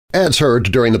Ads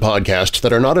heard during the podcast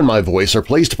that are not in my voice are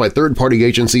placed by third-party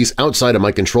agencies outside of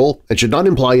my control and should not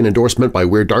imply an endorsement by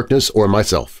Weird Darkness or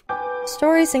myself.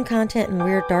 Stories and content in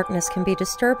Weird Darkness can be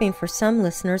disturbing for some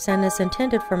listeners and is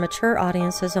intended for mature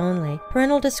audiences only.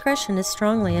 Parental discretion is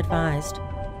strongly advised.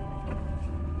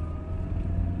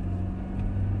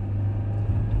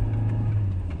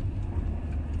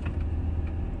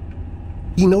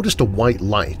 He noticed a white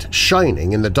light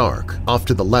shining in the dark off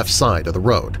to the left side of the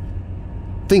road.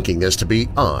 Thinking this to be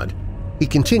odd, he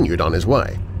continued on his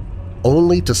way,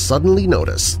 only to suddenly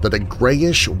notice that a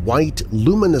grayish-white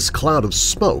luminous cloud of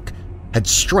smoke had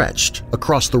stretched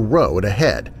across the road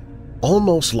ahead,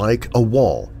 almost like a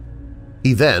wall.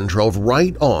 He then drove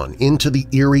right on into the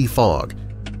eerie fog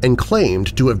and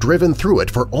claimed to have driven through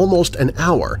it for almost an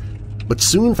hour, but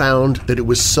soon found that it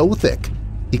was so thick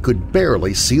he could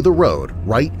barely see the road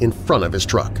right in front of his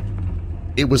truck.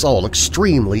 It was all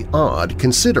extremely odd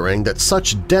considering that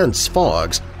such dense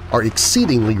fogs are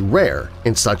exceedingly rare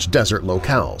in such desert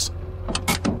locales.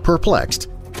 Perplexed,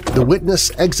 the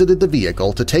witness exited the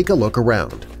vehicle to take a look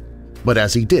around. But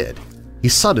as he did, he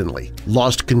suddenly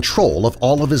lost control of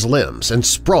all of his limbs and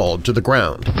sprawled to the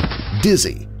ground,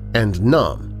 dizzy and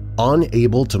numb,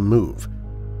 unable to move.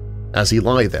 As he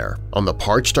lay there on the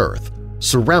parched earth,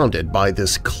 surrounded by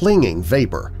this clinging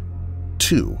vapor,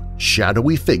 two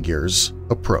shadowy figures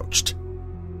approached.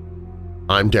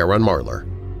 I'm Darren Marlar,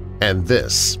 and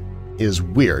this is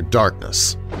Weird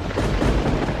Darkness.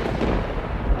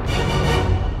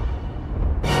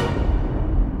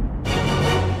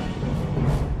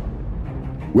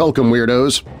 Welcome,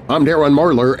 Weirdos! I'm Darren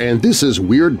Marlar, and this is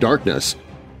Weird Darkness.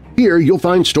 Here you'll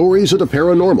find stories of the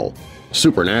paranormal,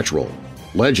 supernatural,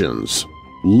 legends,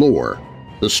 lore,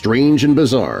 the strange and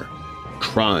bizarre,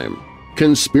 crime,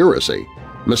 conspiracy,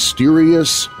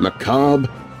 mysterious, macabre,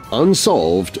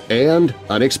 unsolved, and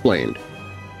unexplained.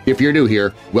 If you're new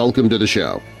here, welcome to the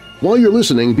show. While you're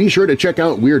listening, be sure to check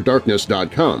out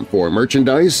WeirdDarkness.com for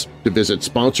merchandise, to visit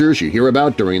sponsors you hear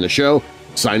about during the show,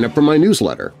 sign up for my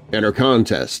newsletter, enter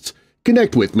contests,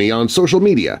 connect with me on social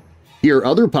media, hear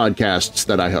other podcasts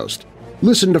that I host,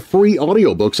 listen to free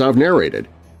audiobooks I've narrated.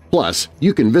 Plus,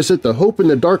 you can visit the Hope in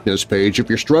the Darkness page if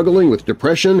you're struggling with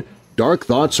depression, dark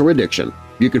thoughts, or addiction.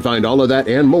 You can find all of that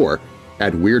and more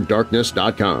at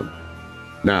WeirdDarkness.com.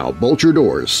 Now bolt your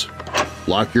doors,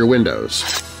 lock your windows,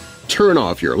 turn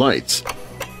off your lights,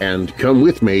 and come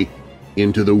with me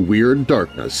into the Weird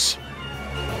Darkness.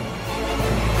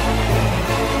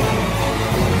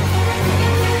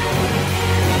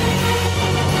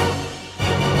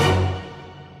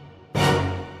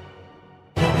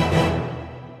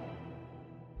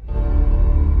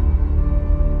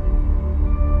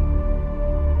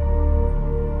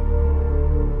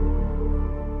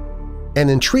 An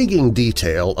intriguing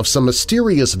detail of some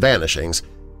mysterious vanishings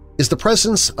is the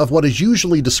presence of what is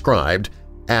usually described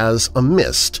as a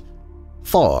mist,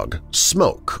 fog,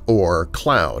 smoke, or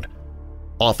cloud,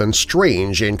 often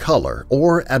strange in color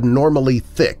or abnormally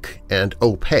thick and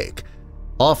opaque,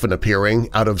 often appearing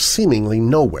out of seemingly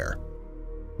nowhere.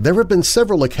 There have been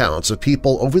several accounts of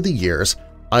people over the years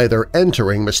either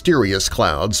entering mysterious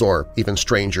clouds or, even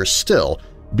stranger still,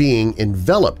 being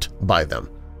enveloped by them,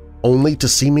 only to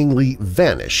seemingly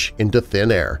vanish into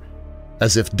thin air,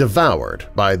 as if devoured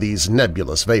by these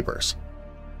nebulous vapors.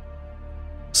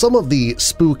 Some of the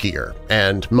spookier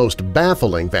and most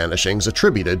baffling vanishings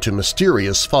attributed to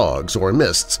mysterious fogs or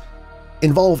mists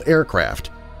involve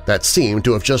aircraft that seem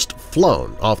to have just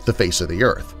flown off the face of the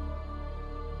earth.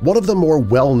 One of the more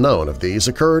well-known of these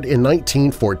occurred in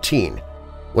 1914,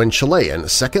 when Chilean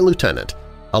Second Lieutenant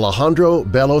Alejandro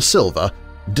Belo Silva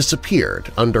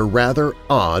disappeared under rather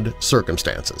odd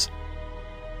circumstances.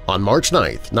 On March 9,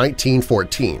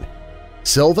 1914,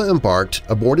 Silva embarked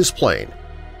aboard his plane,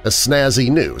 a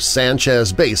snazzy new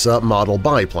Sanchez Besa model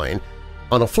biplane,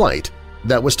 on a flight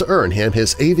that was to earn him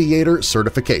his aviator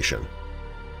certification.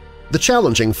 The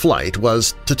challenging flight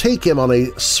was to take him on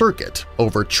a circuit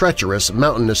over treacherous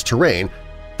mountainous terrain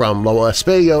from Lo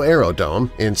Espello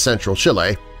Aerodrome in central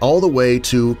Chile all the way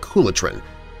to Culatrin,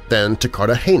 then to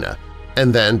Cartagena,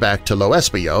 and then back to Lo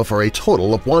Espello for a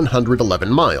total of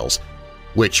 111 miles,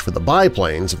 which for the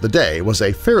biplanes of the day was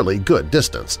a fairly good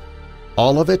distance,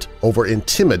 all of it over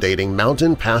intimidating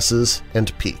mountain passes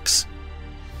and peaks.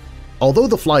 Although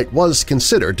the flight was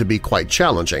considered to be quite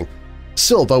challenging,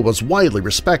 Silva was widely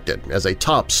respected as a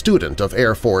top student of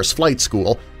Air Force flight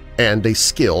school and a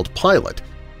skilled pilot,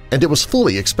 and it was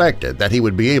fully expected that he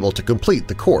would be able to complete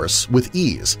the course with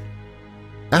ease.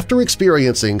 After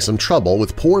experiencing some trouble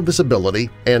with poor visibility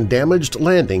and damaged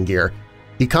landing gear,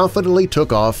 he confidently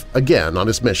took off again on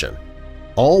his mission.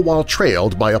 all while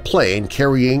trailed by a plane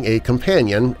carrying a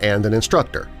companion and an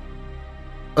instructor.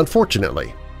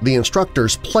 Unfortunately, the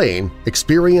instructor's plane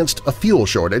experienced a fuel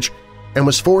shortage and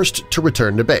was forced to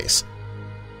return to base,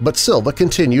 but Silva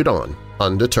continued on,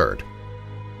 undeterred.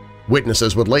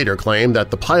 Witnesses would later claim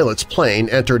that the pilot's plane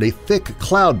entered a thick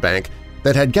cloud bank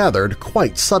that had gathered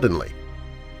quite suddenly.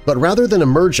 But rather than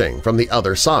emerging from the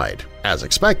other side, as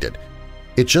expected,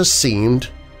 it just seemed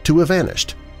to have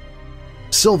vanished.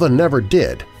 Silva never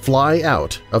did fly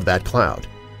out of that cloud.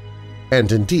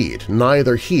 And indeed,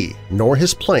 neither he nor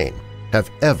his plane have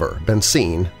ever been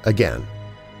seen again.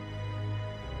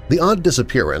 The odd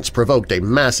disappearance provoked a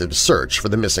massive search for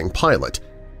the missing pilot,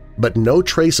 but no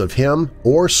trace of him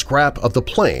or scrap of the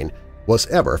plane was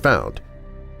ever found,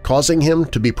 causing him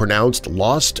to be pronounced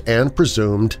lost and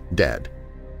presumed dead.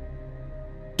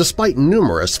 Despite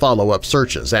numerous follow-up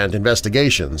searches and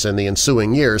investigations in the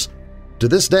ensuing years, to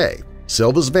this day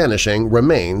Silva's vanishing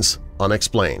remains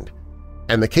unexplained,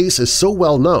 and the case is so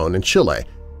well known in Chile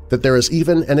that there is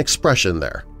even an expression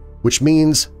there, which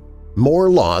means "more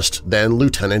lost than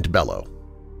Lieutenant Bello,"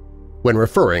 when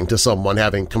referring to someone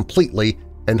having completely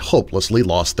and hopelessly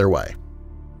lost their way.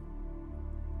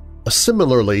 A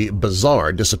similarly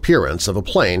bizarre disappearance of a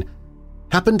plane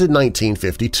happened in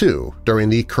 1952 during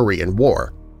the Korean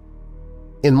War.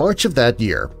 In March of that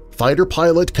year, fighter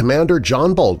pilot Commander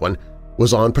John Baldwin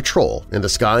was on patrol in the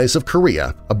skies of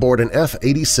Korea aboard an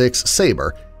F-86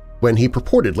 Sabre when he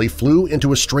purportedly flew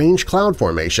into a strange cloud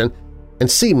formation and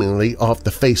seemingly off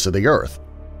the face of the Earth.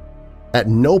 At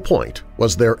no point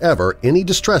was there ever any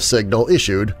distress signal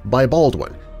issued by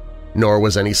Baldwin, nor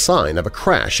was any sign of a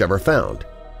crash ever found.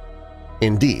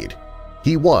 Indeed,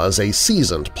 he was a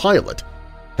seasoned pilot,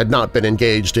 had not been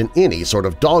engaged in any sort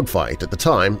of dogfight at the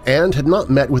time, and had not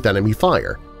met with enemy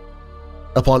fire.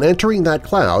 Upon entering that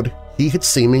cloud, he had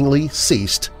seemingly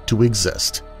ceased to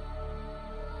exist.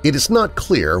 It is not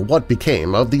clear what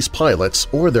became of these pilots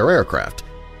or their aircraft,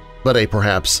 but a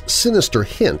perhaps sinister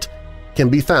hint can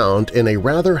be found in a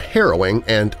rather harrowing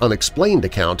and unexplained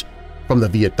account from the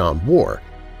Vietnam War.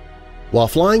 While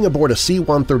flying aboard a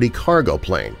C-130 cargo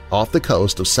plane off the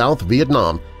coast of South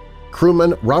Vietnam,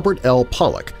 crewman Robert L.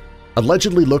 Pollock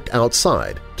allegedly looked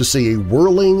outside to see a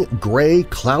whirling gray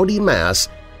cloudy mass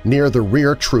near the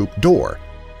rear troop door,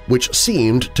 which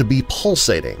seemed to be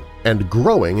pulsating and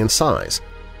growing in size.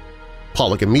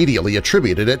 Pollock immediately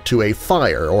attributed it to a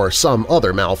fire or some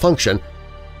other malfunction,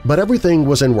 but everything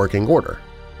was in working order,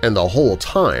 and the whole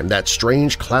time that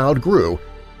strange cloud grew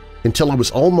until it was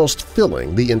almost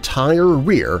filling the entire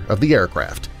rear of the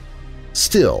aircraft,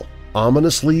 still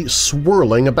ominously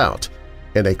swirling about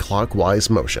in a clockwise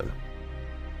motion.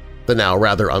 The now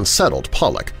rather unsettled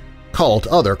Pollock called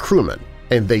other crewmen,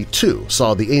 and they too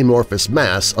saw the amorphous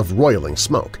mass of roiling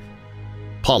smoke.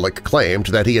 Pollock claimed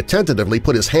that he had tentatively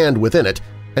put his hand within it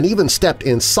and even stepped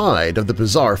inside of the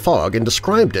bizarre fog and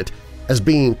described it as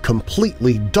being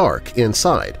completely dark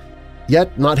inside,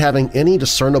 yet not having any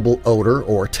discernible odor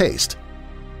or taste.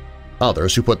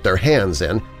 Others who put their hands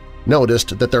in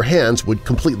noticed that their hands would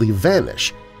completely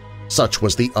vanish. Such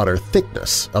was the utter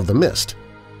thickness of the mist.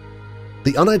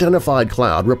 The unidentified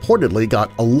cloud reportedly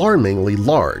got alarmingly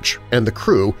large, and the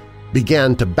crew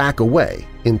began to back away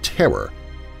in terror.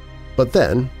 But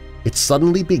then it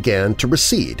suddenly began to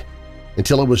recede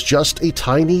until it was just a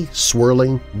tiny,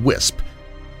 swirling wisp,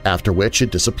 after which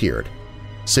it disappeared,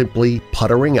 simply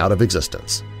puttering out of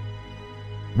existence.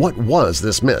 What was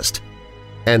this mist?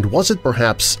 And was it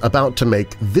perhaps about to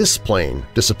make this plane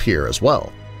disappear as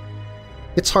well?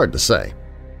 It's hard to say.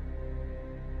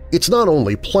 It's not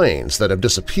only planes that have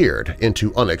disappeared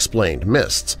into unexplained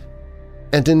mists,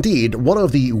 and indeed one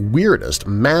of the weirdest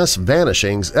mass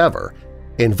vanishings ever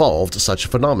involved such a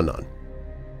phenomenon.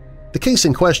 The case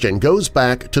in question goes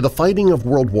back to the fighting of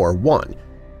World War I,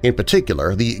 in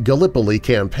particular the Gallipoli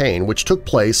Campaign, which took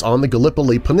place on the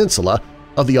Gallipoli Peninsula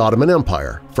of the Ottoman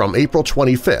Empire from April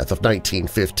 25th of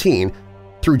 1915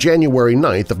 through January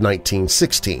 9th of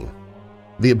 1916.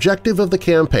 The objective of the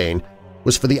campaign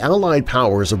was for the Allied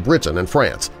powers of Britain and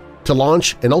France to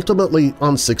launch an ultimately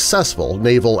unsuccessful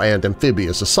naval and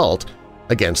amphibious assault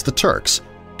against the Turks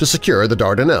to secure the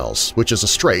Dardanelles, which is a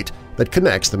strait that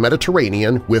connects the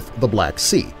Mediterranean with the Black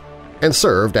Sea and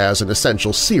served as an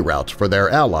essential sea route for their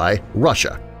ally,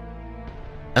 Russia.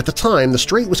 At the time, the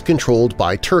strait was controlled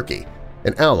by Turkey,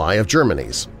 an ally of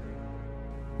Germany's.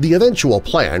 The eventual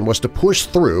plan was to push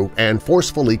through and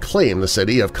forcefully claim the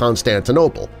city of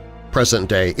Constantinople,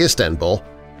 present-day Istanbul,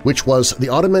 which was the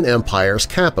Ottoman Empire's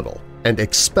capital, and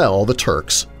expel the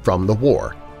Turks from the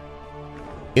war.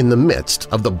 In the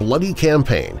midst of the bloody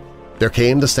campaign, there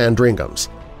came the Sandringams,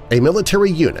 a military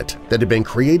unit that had been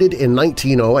created in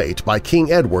 1908 by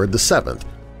King Edward VII,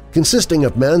 consisting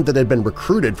of men that had been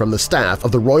recruited from the staff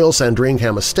of the Royal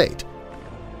Sandringham estate.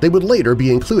 They would later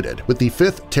be included with the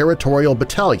 5th Territorial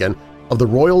Battalion of the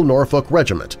Royal Norfolk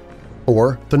Regiment,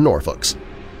 or the Norfolks.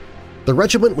 The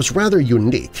regiment was rather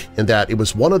unique in that it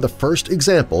was one of the first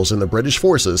examples in the British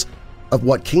forces of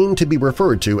what came to be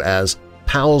referred to as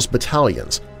PALS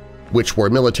battalions, which were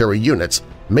military units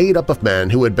made up of men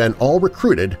who had been all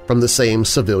recruited from the same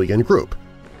civilian group,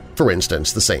 for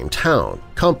instance the same town,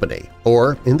 company,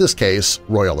 or, in this case,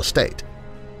 royal estate.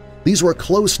 These were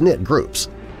close-knit groups,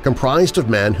 comprised of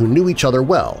men who knew each other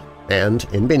well and,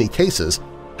 in many cases,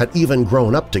 had even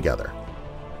grown up together.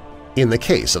 In the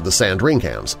case of the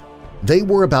Sandringhams, they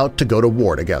were about to go to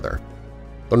war together.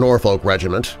 The Norfolk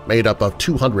Regiment, made up of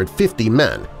 250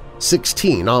 men,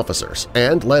 16 officers,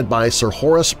 and led by Sir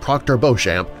Horace Proctor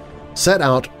Beauchamp, set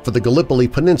out for the Gallipoli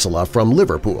Peninsula from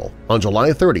Liverpool on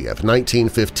July 30,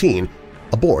 1915,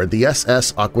 aboard the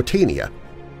SS Aquitania,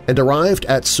 and arrived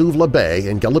at Suvla Bay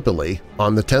in Gallipoli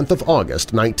on the 10th of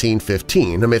August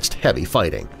 1915 amidst heavy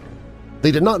fighting.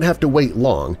 They did not have to wait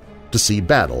long to see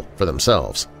battle for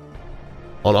themselves.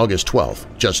 On August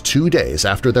 12, just 2 days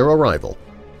after their arrival,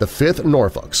 the 5th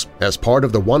Norfolks, as part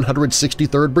of the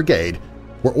 163rd Brigade,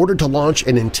 were ordered to launch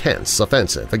an intense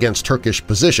offensive against Turkish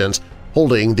positions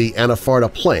holding the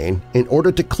Anafarta Plain in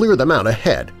order to clear them out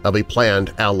ahead of a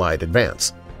planned Allied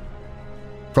advance.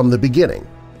 From the beginning,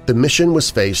 the mission was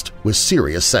faced with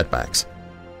serious setbacks.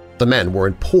 The men were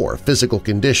in poor physical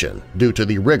condition due to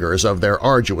the rigors of their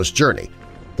arduous journey,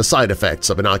 the side effects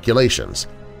of inoculations,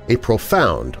 a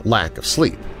profound lack of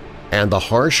sleep, and the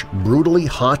harsh, brutally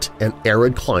hot and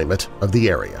arid climate of the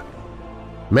area.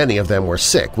 Many of them were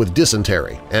sick with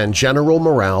dysentery and general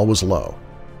morale was low.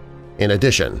 In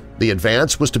addition, the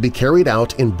advance was to be carried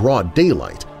out in broad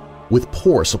daylight, with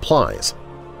poor supplies,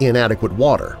 inadequate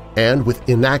water, and with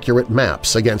inaccurate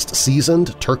maps against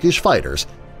seasoned Turkish fighters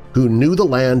who knew the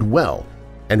land well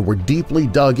and were deeply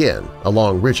dug in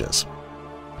along ridges.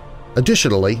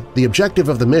 Additionally, the objective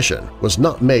of the mission was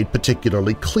not made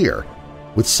particularly clear,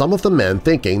 with some of the men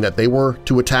thinking that they were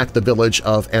to attack the village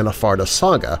of Anafarta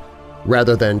Saga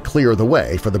rather than clear the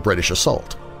way for the British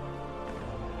assault.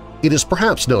 It is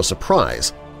perhaps no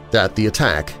surprise that the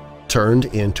attack turned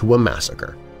into a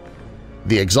massacre.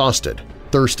 The exhausted,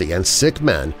 thirsty, and sick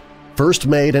men first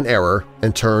made an error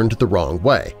and turned the wrong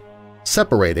way,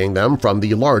 separating them from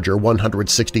the larger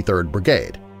 163rd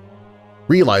Brigade.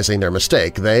 Realizing their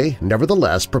mistake, they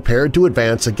nevertheless prepared to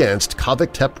advance against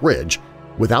Koviktep Ridge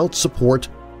without support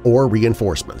or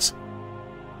reinforcements.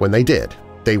 When they did,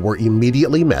 they were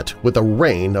immediately met with a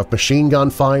rain of machine gun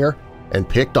fire and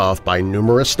picked off by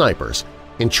numerous snipers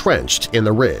entrenched in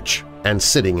the ridge and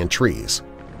sitting in trees.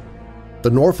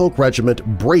 The Norfolk Regiment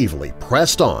bravely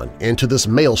pressed on into this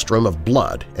maelstrom of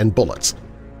blood and bullets,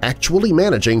 actually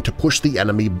managing to push the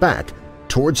enemy back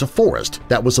towards a forest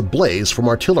that was ablaze from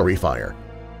artillery fire.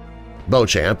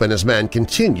 Beauchamp and his men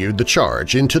continued the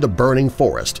charge into the burning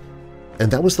forest, and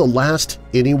that was the last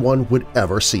anyone would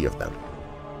ever see of them.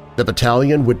 The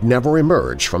battalion would never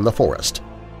emerge from the forest.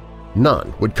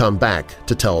 None would come back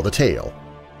to tell the tale,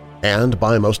 and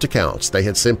by most accounts they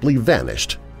had simply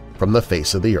vanished from the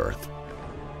face of the earth.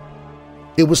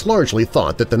 It was largely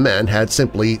thought that the men had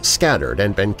simply scattered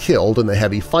and been killed in the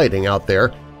heavy fighting out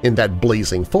there in that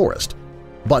blazing forest,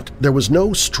 but there was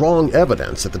no strong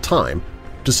evidence at the time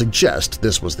to suggest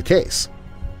this was the case.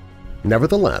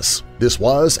 Nevertheless, this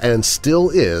was and still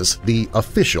is the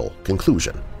official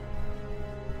conclusion.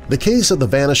 The case of the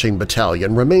vanishing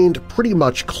battalion remained pretty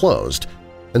much closed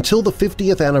until the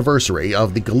 50th anniversary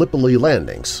of the Gallipoli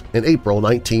landings in April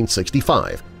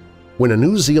 1965, when a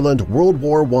New Zealand World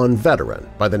War I veteran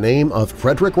by the name of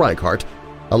Frederick Reichardt,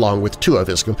 along with 2 of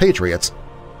his compatriots,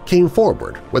 came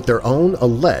forward with their own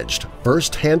alleged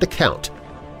first-hand account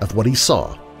of what he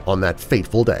saw on that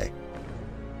fateful day.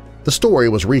 The story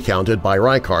was recounted by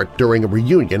Reichardt during a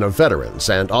reunion of veterans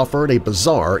and offered a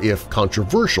bizarre, if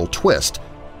controversial, twist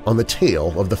on the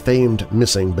tale of the famed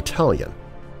missing battalion.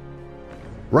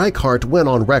 Reichardt went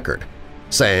on record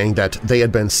saying that they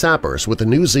had been sappers with the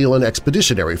New Zealand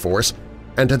Expeditionary Force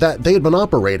and that they had been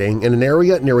operating in an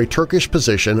area near a Turkish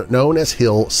position known as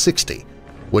Hill 60,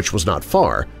 which was not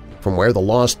far from where the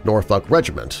lost Norfolk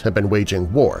Regiment had been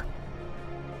waging war.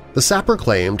 The sapper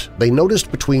claimed they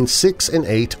noticed between 6 and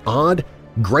 8 odd,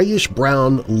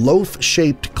 grayish-brown,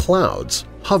 loaf-shaped clouds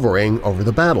hovering over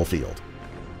the battlefield.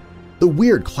 The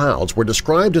weird clouds were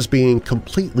described as being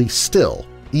completely still,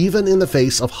 even in the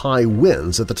face of high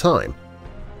winds at the time.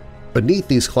 Beneath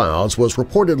these clouds was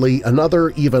reportedly another,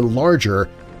 even larger,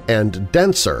 and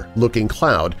denser-looking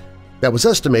cloud that was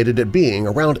estimated at being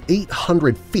around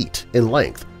 800 feet in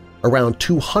length, around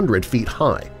 200 feet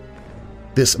high.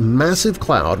 This massive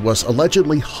cloud was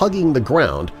allegedly hugging the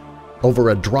ground over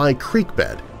a dry creek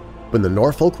bed when the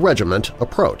Norfolk Regiment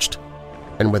approached,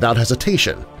 and without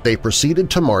hesitation they proceeded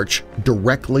to march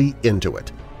directly into it.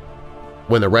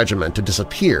 When the regiment had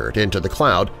disappeared into the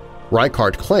cloud,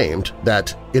 Reichardt claimed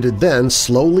that it had then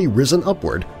slowly risen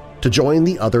upward to join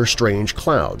the other strange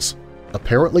clouds,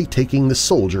 apparently taking the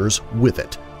soldiers with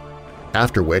it,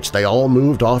 after which they all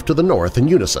moved off to the north in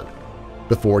unison,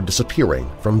 before disappearing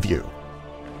from view.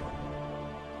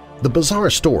 The bizarre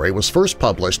story was first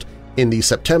published in the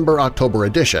September-October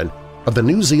edition of the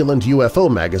New Zealand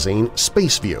UFO magazine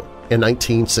Spaceview in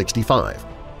 1965.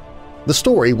 The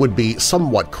story would be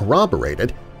somewhat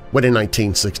corroborated when in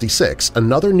 1966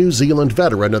 another New Zealand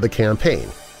veteran of the campaign,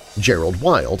 Gerald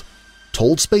Wild,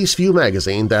 told Spaceview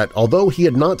magazine that although he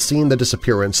had not seen the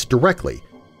disappearance directly,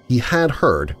 he had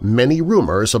heard many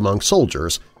rumors among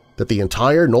soldiers that the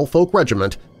entire Norfolk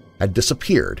Regiment had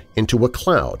disappeared into a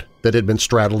cloud that had been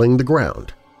straddling the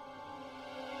ground.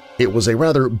 It was a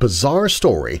rather bizarre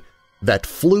story that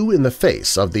flew in the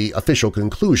face of the official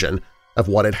conclusion of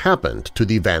what had happened to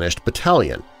the vanished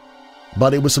battalion,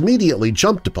 but it was immediately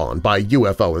jumped upon by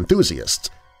UFO enthusiasts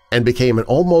and became an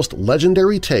almost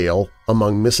legendary tale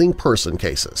among missing person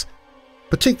cases,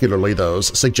 particularly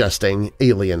those suggesting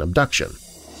alien abduction.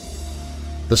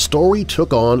 The story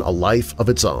took on a life of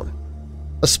its own,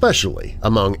 especially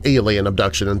among alien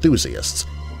abduction enthusiasts,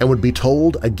 and would be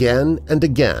told again and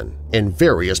again in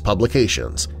various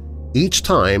publications, each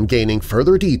time gaining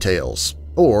further details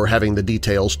or having the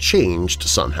details changed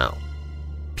somehow.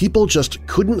 People just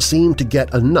couldn't seem to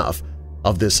get enough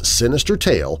of this sinister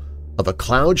tale of a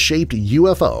cloud-shaped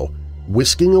UFO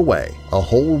whisking away a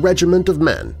whole regiment of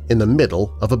men in the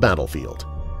middle of a battlefield.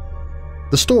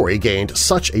 The story gained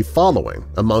such a following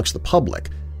amongst the public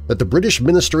that the British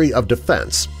Ministry of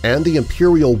Defence and the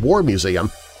Imperial War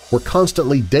Museum were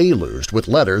constantly deluged with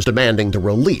letters demanding the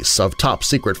release of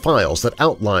top-secret files that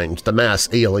outlined the mass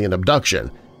alien abduction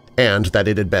and that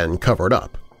it had been covered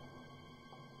up.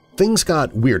 Things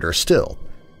got weirder still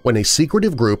when a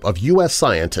secretive group of U.S.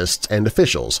 scientists and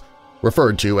officials,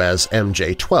 referred to as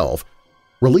MJ-12,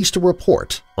 released a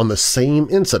report on the same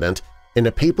incident in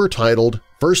a paper titled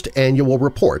First Annual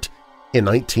Report in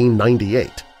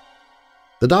 1998.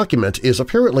 The document is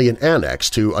apparently an annex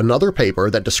to another paper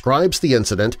that describes the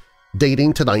incident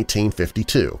dating to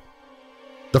 1952.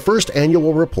 The First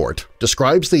Annual Report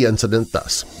describes the incident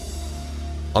thus.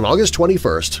 On August 21,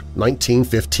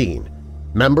 1915,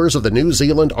 members of the New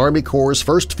Zealand Army Corps'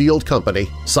 1st Field Company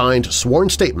signed sworn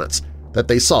statements that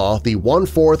they saw the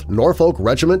 1/4 Norfolk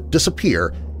Regiment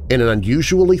disappear in an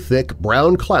unusually thick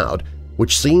brown cloud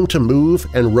which seemed to move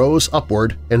and rose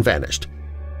upward and vanished.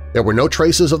 There were no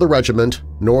traces of the regiment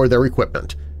nor their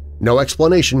equipment. No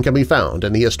explanation can be found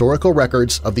in the historical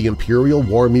records of the Imperial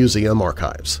War Museum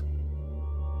archives.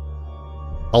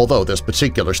 Although this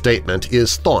particular statement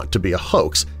is thought to be a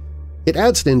hoax, it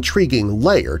adds an intriguing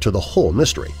layer to the whole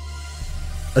mystery.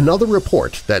 Another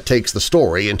report that takes the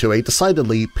story into a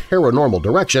decidedly paranormal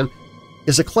direction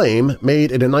is a claim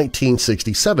made in a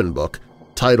 1967 book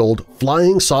titled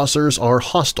Flying Saucers Are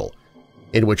Hostile,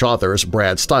 in which authors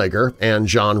Brad Steiger and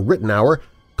John Rittenauer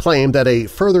claim that a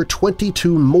further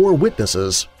 22 more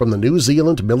witnesses from the New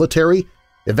Zealand military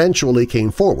eventually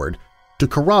came forward to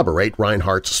corroborate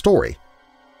Reinhardt's story,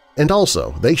 and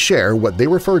also they share what they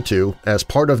refer to as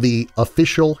part of the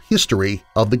official history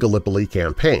of the Gallipoli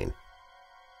campaign.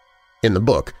 In the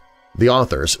book, the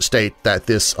authors state that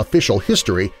this official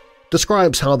history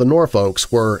describes how the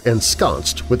Norfolks were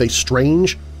ensconced with a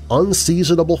strange,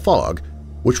 unseasonable fog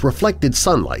which reflected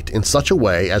sunlight in such a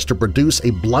way as to produce a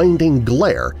blinding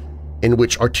glare in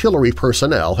which artillery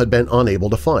personnel had been unable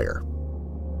to fire.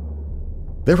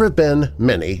 There have been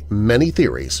many, many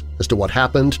theories as to what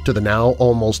happened to the now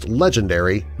almost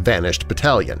legendary vanished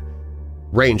battalion,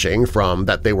 ranging from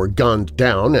that they were gunned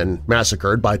down and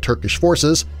massacred by Turkish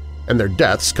forces and their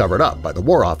deaths covered up by the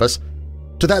War Office,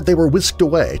 to that they were whisked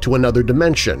away to another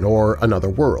dimension or another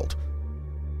world.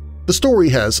 The story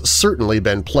has certainly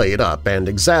been played up and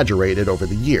exaggerated over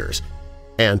the years,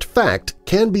 and fact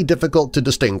can be difficult to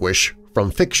distinguish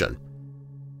from fiction.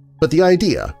 But the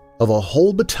idea of a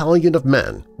whole battalion of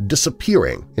men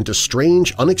disappearing into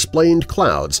strange, unexplained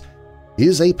clouds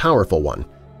is a powerful one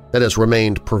that has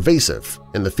remained pervasive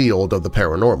in the field of the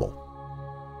paranormal.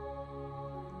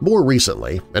 More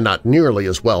recently, and not nearly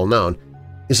as well known,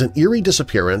 is an eerie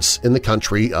disappearance in the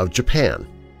country of Japan.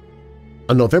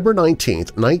 On November 19,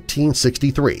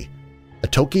 1963, a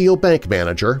Tokyo bank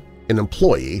manager, an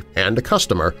employee, and a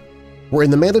customer were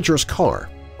in the manager's car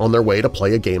on their way to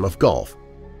play a game of golf.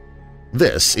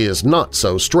 This is not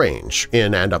so strange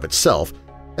in and of itself,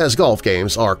 as golf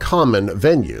games are common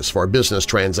venues for business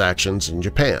transactions in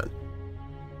Japan.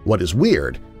 What is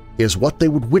weird is what they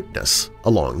would witness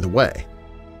along the way.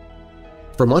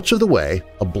 For much of the way,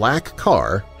 a black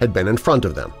car had been in front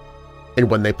of them, and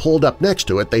when they pulled up next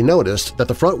to it they noticed that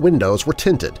the front windows were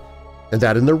tinted and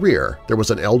that in the rear there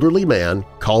was an elderly man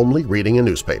calmly reading a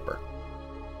newspaper.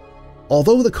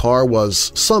 Although the car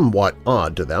was somewhat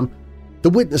odd to them, the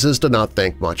witnesses did not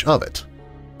think much of it,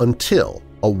 until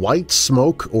a white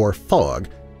smoke or fog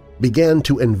began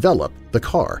to envelop the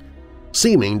car,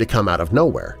 seeming to come out of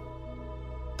nowhere.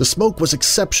 The smoke was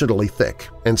exceptionally thick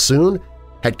and soon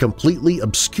had completely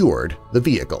obscured the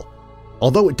vehicle,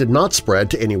 although it did not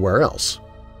spread to anywhere else.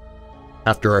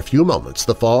 After a few moments,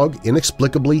 the fog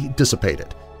inexplicably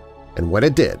dissipated, and when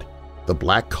it did, the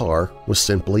black car was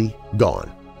simply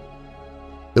gone.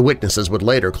 The witnesses would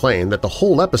later claim that the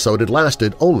whole episode had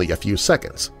lasted only a few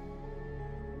seconds.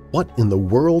 What in the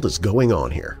world is going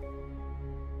on here?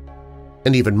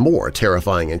 An even more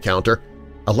terrifying encounter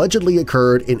allegedly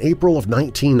occurred in April of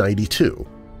 1992,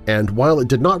 and while it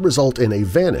did not result in a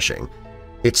vanishing,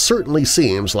 it certainly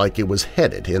seems like it was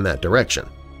headed in that direction.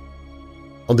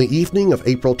 On the evening of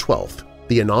April 12th,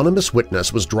 the anonymous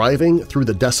witness was driving through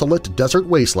the desolate desert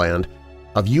wasteland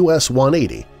of US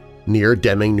 180 near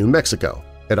Deming, New Mexico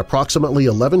at approximately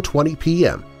 11:20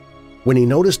 p.m. when he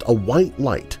noticed a white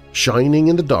light shining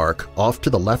in the dark off to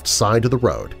the left side of the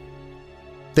road.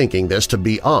 Thinking this to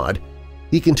be odd,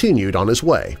 he continued on his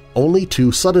way, only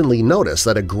to suddenly notice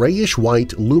that a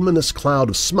grayish-white luminous cloud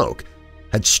of smoke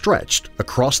had stretched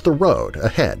across the road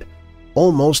ahead,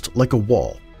 almost like a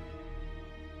wall.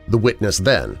 The witness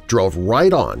then drove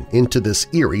right on into this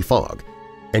eerie fog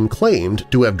and claimed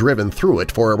to have driven through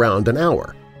it for around an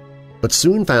hour, but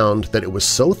soon found that it was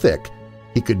so thick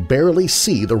he could barely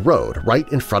see the road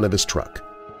right in front of his truck.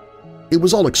 It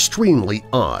was all extremely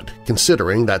odd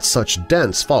considering that such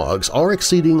dense fogs are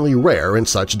exceedingly rare in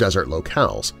such desert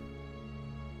locales.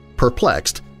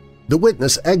 Perplexed, the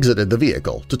witness exited the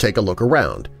vehicle to take a look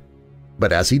around,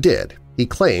 but as he did, he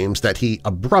claims that he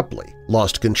abruptly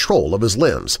lost control of his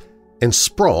limbs and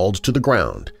sprawled to the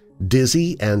ground,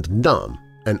 dizzy and numb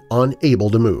and unable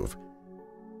to move.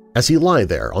 As he lay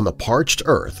there on the parched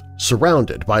earth,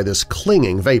 surrounded by this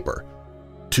clinging vapor,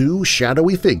 two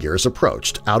shadowy figures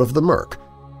approached out of the murk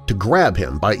to grab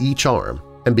him by each arm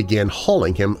and began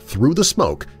hauling him through the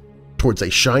smoke towards a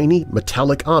shiny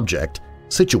metallic object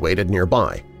situated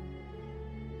nearby.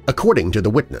 According to the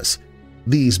witness,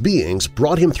 these beings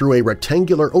brought him through a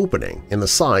rectangular opening in the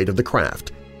side of the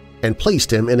craft and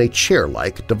placed him in a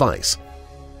chair-like device.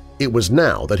 It was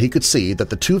now that he could see that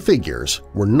the two figures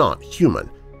were not human,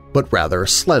 but rather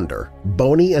slender,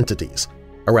 bony entities,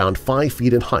 around 5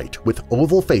 feet in height with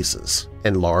oval faces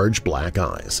and large black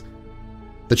eyes.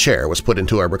 The chair was put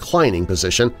into a reclining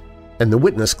position, and the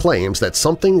witness claims that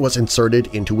something was inserted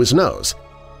into his nose,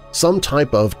 some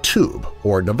type of tube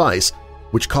or device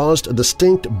which caused a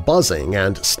distinct buzzing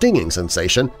and stinging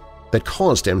sensation that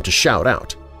caused him to shout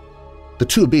out. The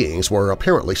two beings were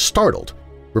apparently startled,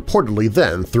 reportedly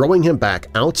then throwing him back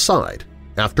outside,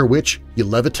 after which he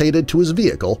levitated to his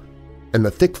vehicle and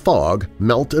the thick fog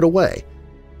melted away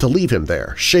to leave him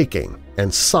there shaking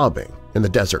and sobbing in the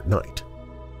desert night.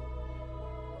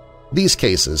 These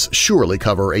cases surely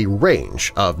cover a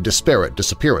range of disparate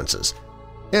disappearances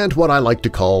and what I like to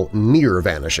call near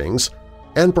vanishings,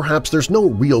 and perhaps there's no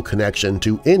real connection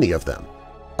to any of them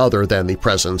other than the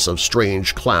presence of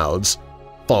strange clouds,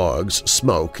 fogs,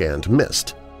 smoke, and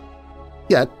mist.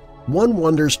 Yet, one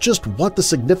wonders just what the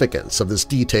significance of this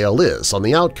detail is on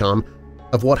the outcome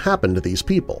of what happened to these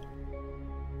people.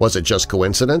 Was it just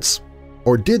coincidence,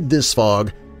 or did this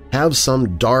fog have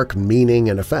some dark meaning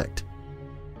and effect?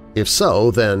 If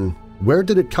so, then where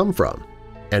did it come from,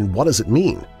 and what does it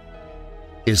mean?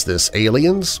 Is this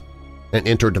aliens, an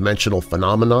interdimensional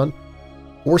phenomenon,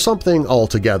 or something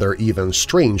altogether even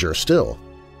stranger still?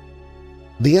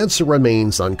 The answer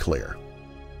remains unclear.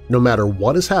 No matter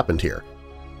what has happened here,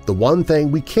 the one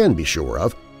thing we can be sure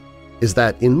of is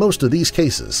that in most of these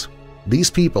cases, these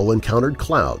people encountered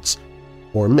clouds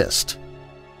or mist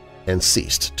and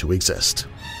ceased to exist.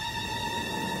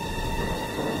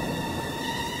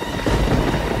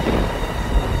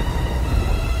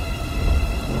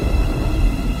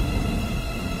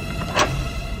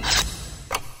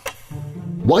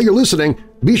 While you're listening,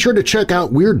 be sure to check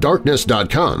out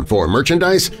WeirdDarkness.com for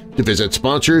merchandise, to visit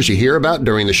sponsors you hear about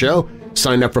during the show,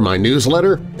 sign up for my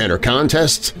newsletter, enter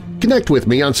contests, connect with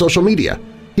me on social media,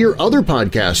 hear other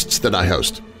podcasts that I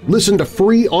host, Listen to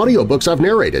free audiobooks I've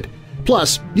narrated.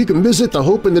 Plus, you can visit the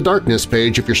Hope in the Darkness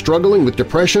page if you're struggling with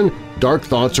depression, dark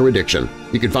thoughts, or addiction.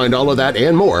 You can find all of that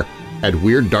and more at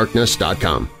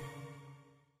WeirdDarkness.com.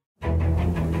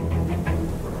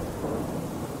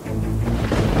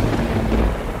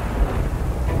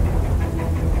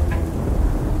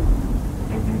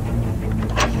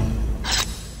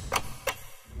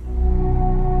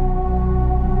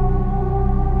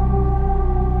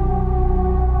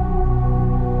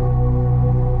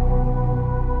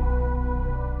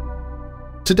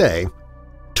 Today,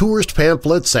 tourist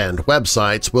pamphlets and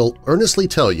websites will earnestly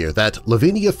tell you that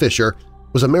Lavinia Fisher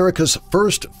was America's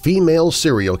first female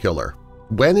serial killer,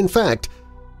 when in fact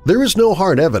there is no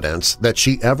hard evidence that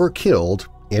she ever killed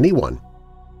anyone.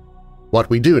 What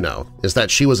we do know is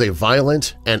that she was a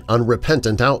violent and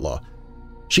unrepentant outlaw.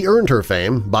 She earned her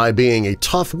fame by being a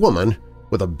tough woman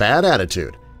with a bad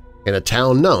attitude in a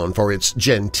town known for its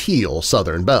genteel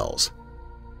Southern belles.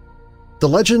 The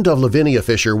legend of Lavinia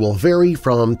Fisher will vary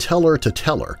from teller to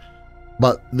teller,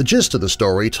 but the gist of the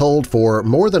story, told for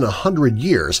more than 100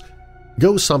 years,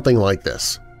 goes something like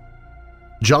this.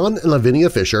 John and Lavinia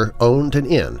Fisher owned an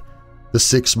inn, the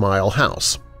 6 Mile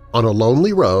House, on a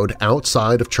lonely road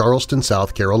outside of Charleston,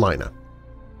 South Carolina.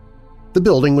 The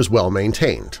building was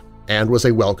well-maintained and was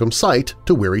a welcome sight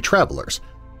to weary travelers,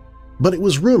 but it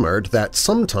was rumored that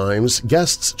sometimes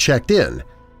guests checked in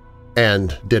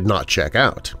and did not check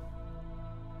out.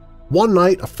 One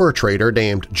night, a fur trader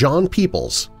named John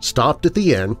Peoples stopped at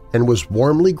the inn and was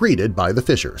warmly greeted by the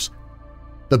Fishers.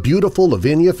 The beautiful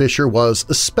Lavinia Fisher was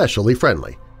especially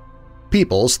friendly.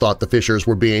 Peoples thought the Fishers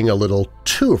were being a little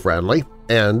too friendly,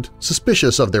 and,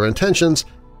 suspicious of their intentions,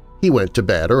 he went to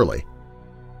bed early.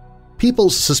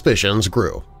 Peoples' suspicions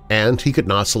grew, and he could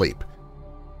not sleep.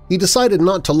 He decided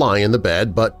not to lie in the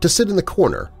bed but to sit in the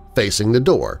corner, facing the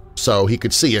door, so he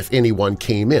could see if anyone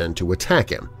came in to attack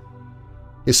him.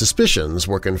 His suspicions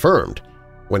were confirmed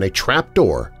when a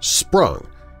trapdoor sprung,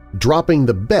 dropping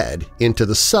the bed into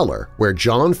the cellar where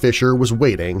John Fisher was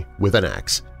waiting with an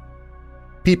axe.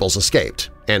 Peoples escaped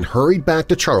and hurried back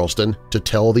to Charleston to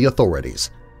tell the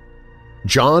authorities.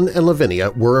 John and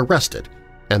Lavinia were arrested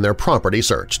and their property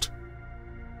searched.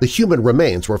 The human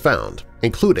remains were found,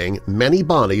 including many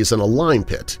bodies in a lime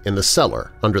pit in the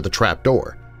cellar under the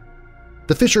trapdoor.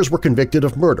 The Fishers were convicted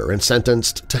of murder and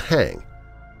sentenced to hang.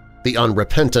 The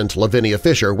unrepentant Lavinia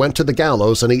Fisher went to the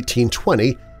gallows in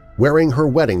 1820 wearing her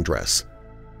wedding dress.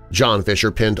 John Fisher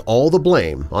pinned all the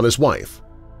blame on his wife,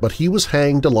 but he was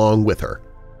hanged along with her.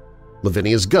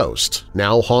 Lavinia's ghost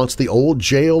now haunts the old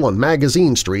jail on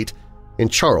Magazine Street in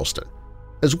Charleston,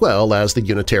 as well as the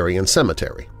Unitarian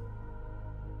Cemetery.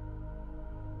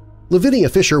 Lavinia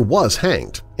Fisher was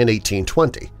hanged in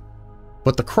 1820,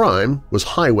 but the crime was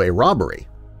highway robbery,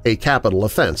 a capital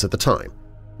offense at the time,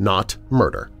 not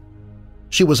murder.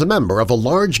 She was a member of a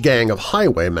large gang of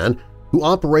highwaymen who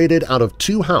operated out of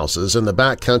 2 houses in the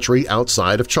back country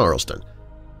outside of Charleston,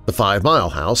 the 5 Mile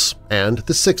House and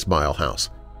the 6 Mile House.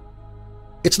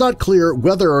 It's not clear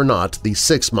whether or not the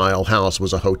 6 Mile House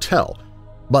was a hotel,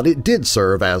 but it did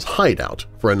serve as hideout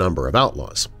for a number of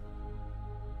outlaws.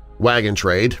 Wagon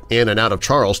trade in and out of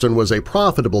Charleston was a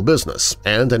profitable business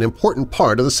and an important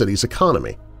part of the city's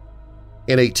economy.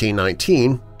 In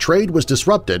 1819, trade was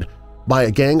disrupted by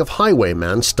a gang of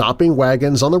highwaymen stopping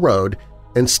wagons on the road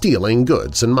and stealing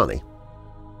goods and money.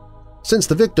 Since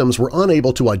the victims were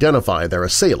unable to identify their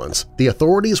assailants, the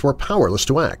authorities were powerless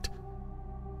to act.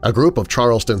 A group of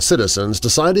Charleston citizens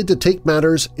decided to take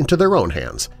matters into their own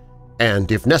hands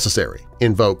and, if necessary,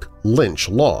 invoke lynch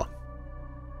law.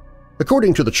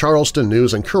 According to the Charleston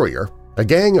News and Courier, a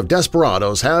gang of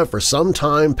desperados have for some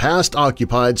time past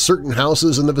occupied certain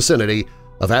houses in the vicinity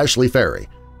of Ashley Ferry,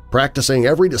 practicing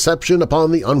every deception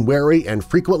upon the unwary and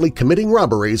frequently committing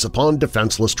robberies upon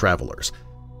defenseless travelers.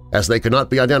 As they could not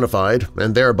be identified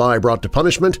and thereby brought to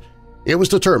punishment, it was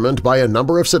determined by a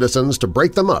number of citizens to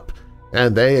break them up,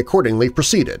 and they accordingly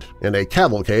proceeded in a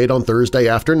cavalcade on Thursday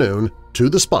afternoon to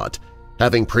the spot,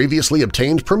 having previously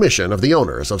obtained permission of the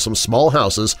owners of some small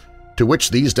houses to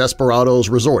which these desperados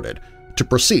resorted to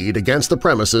proceed against the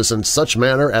premises in such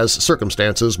manner as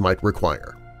circumstances might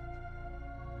require.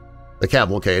 The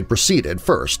cavalcade proceeded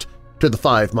first to the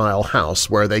 5 Mile House,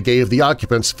 where they gave the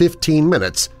occupants 15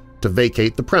 minutes to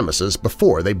vacate the premises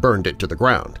before they burned it to the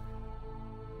ground.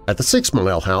 At the 6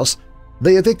 Mile House,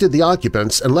 they evicted the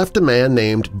occupants and left a man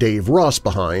named Dave Ross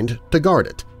behind to guard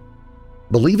it.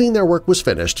 Believing their work was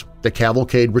finished, the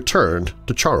cavalcade returned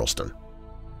to Charleston.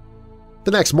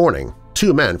 The next morning,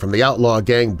 2 men from the outlaw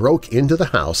gang broke into the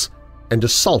house and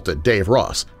assaulted Dave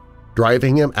Ross,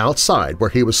 driving him outside where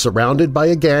he was surrounded by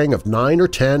a gang of 9 or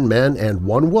 10 men and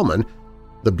one woman,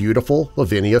 the beautiful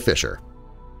Lavinia Fisher.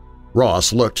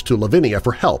 Ross looked to Lavinia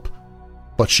for help,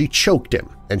 but she choked him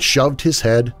and shoved his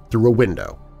head through a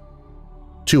window.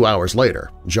 2 hours later,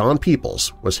 John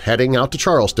Peoples was heading out to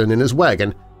Charleston in his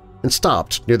wagon and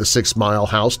stopped near the 6 Mile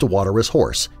house to water his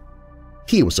horse.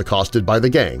 He was accosted by the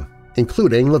gang,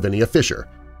 including Lavinia Fisher.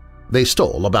 They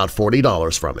stole about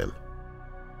 $40 from him.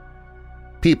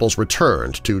 Peoples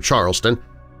returned to Charleston,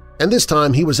 and this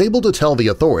time he was able to tell the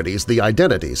authorities the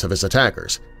identities of his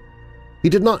attackers. He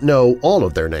did not know all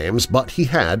of their names, but he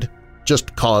had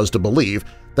just cause to believe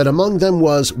that among them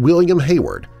was William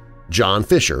Hayward, John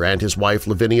Fisher and his wife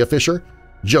Lavinia Fisher,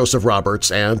 Joseph Roberts,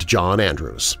 and John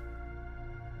Andrews.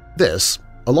 This,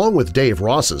 along with Dave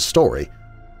Ross's story,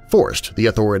 forced the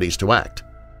authorities to act.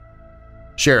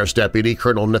 Sheriff's Deputy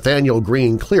Colonel Nathaniel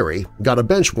Green Cleary got a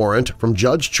bench warrant from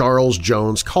Judge Charles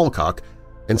Jones Colcock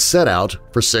and set out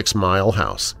for 6 Mile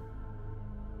House.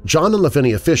 John and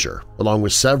Lavinia Fisher, along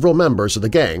with several members of the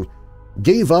gang,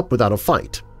 gave up without a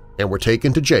fight and were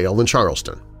taken to jail in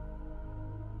Charleston.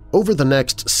 Over the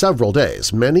next several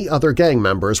days, many other gang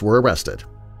members were arrested.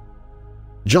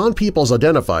 John Peoples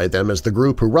identified them as the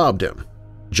group who robbed him.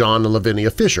 John and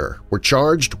Lavinia Fisher were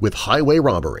charged with highway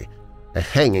robbery, a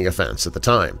hanging offense at the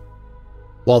time.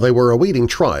 While they were awaiting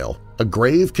trial, a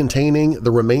grave containing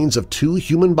the remains of 2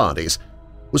 human bodies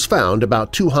was found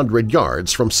about 200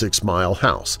 yards from 6 Mile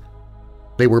House.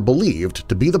 They were believed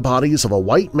to be the bodies of a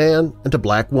white man and a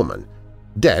black woman,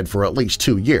 dead for at least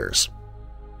 2 years.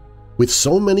 With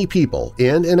so many people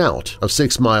in and out of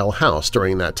 6 Mile House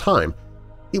during that time,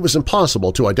 it was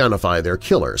impossible to identify their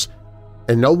killers,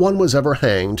 and no one was ever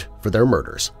hanged for their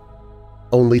murders.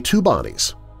 Only 2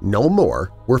 bodies, no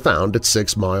more, were found at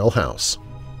 6 Mile House.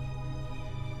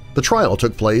 The trial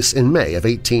took place in May of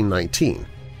 1819.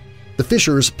 The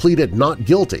Fishers pleaded not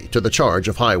guilty to the charge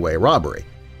of highway robbery,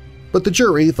 but the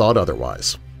jury thought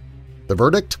otherwise. The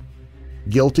verdict?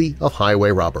 Guilty of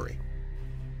highway robbery.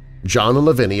 John and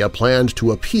Lavinia planned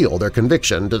to appeal their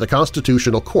conviction to the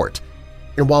Constitutional Court,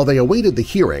 and while they awaited the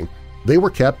hearing, they were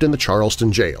kept in the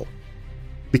Charleston jail.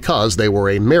 Because they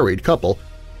were a married couple,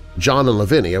 John and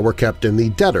Lavinia were kept in the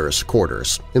debtors'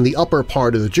 quarters in the upper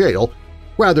part of the jail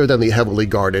rather than the heavily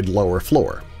guarded lower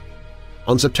floor.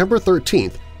 On September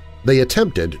 13th, they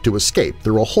attempted to escape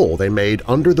through a hole they made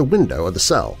under the window of the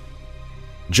cell.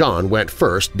 John went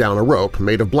first down a rope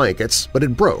made of blankets, but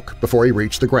it broke before he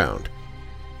reached the ground.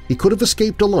 He could have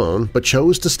escaped alone but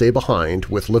chose to stay behind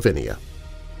with Lavinia.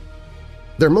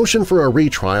 Their motion for a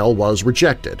retrial was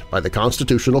rejected by the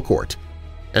Constitutional Court,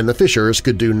 and the Fishers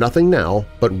could do nothing now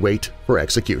but wait for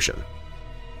execution.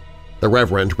 The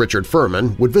Reverend Richard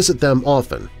Furman would visit them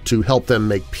often to help them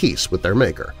make peace with their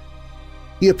Maker.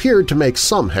 He appeared to make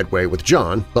some headway with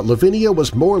John, but Lavinia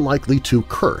was more likely to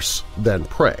curse than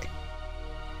pray.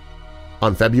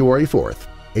 On February 4,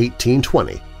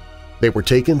 1820, they were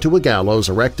taken to a gallows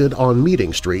erected on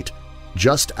Meeting Street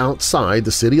just outside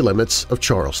the city limits of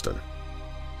Charleston.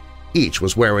 Each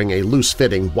was wearing a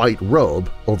loose-fitting white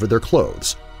robe over their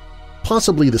clothes,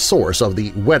 possibly the source of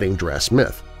the wedding dress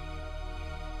myth.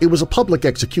 It was a public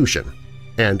execution,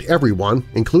 and everyone,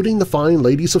 including the fine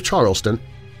ladies of Charleston,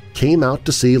 came out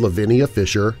to see Lavinia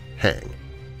Fisher hang.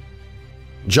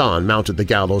 John mounted the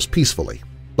gallows peacefully,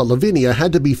 but Lavinia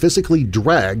had to be physically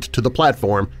dragged to the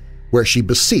platform where she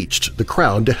beseeched the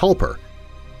crowd to help her.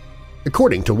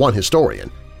 According to one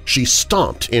historian, she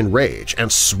stomped in rage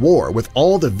and swore with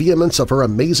all the vehemence of her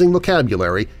amazing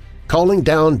vocabulary, calling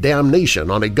down damnation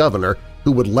on a governor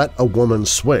who would let a woman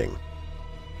swing.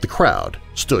 The crowd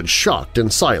stood shocked in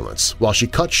silence while she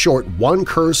cut short one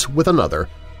curse with another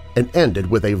and ended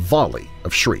with a volley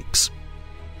of shrieks.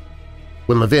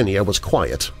 When Lavinia was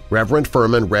quiet, Reverend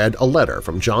Furman read a letter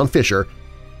from John Fisher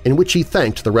in which he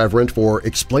thanked the Reverend for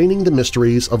explaining the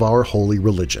mysteries of our holy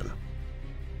religion.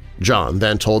 John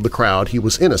then told the crowd he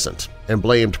was innocent and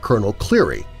blamed Colonel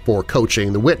Cleary for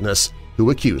coaching the witness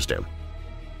who accused him.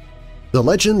 The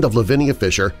legend of Lavinia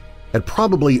Fisher had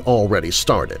probably already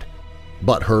started,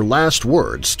 but her last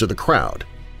words to the crowd,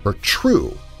 her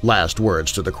true last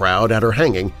words to the crowd at her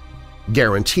hanging,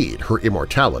 guaranteed her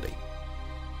immortality.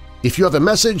 "If you have a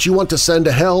message you want to send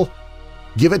to hell,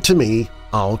 give it to me,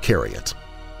 I'll carry it."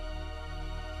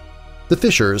 The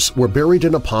Fishers were buried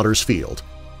in a potter's field,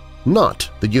 not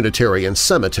the Unitarian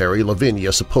cemetery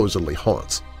Lavinia supposedly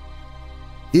haunts.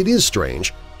 It is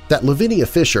strange that Lavinia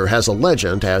Fisher has a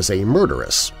legend as a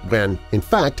murderess when, in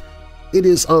fact, it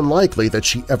is unlikely that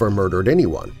she ever murdered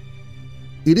anyone.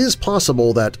 It is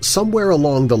possible that somewhere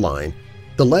along the line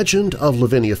the legend of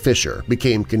Lavinia Fisher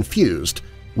became confused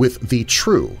with the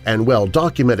true and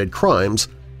well-documented crimes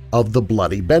of the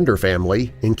Bloody Bender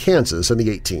family in Kansas in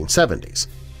the 1870s.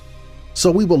 So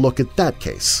we will look at that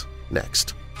case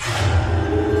next.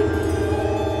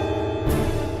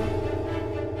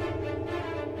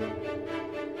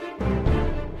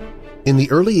 In the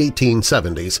early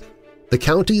 1870s, the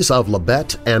counties of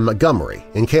Labette and Montgomery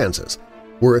in Kansas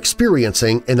were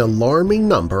experiencing an alarming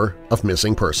number of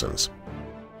missing persons.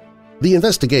 The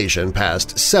investigation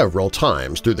passed several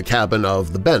times through the cabin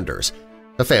of the Benders,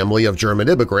 a family of German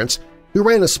immigrants who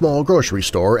ran a small grocery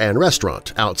store and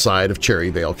restaurant outside of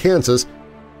Cherryvale, Kansas,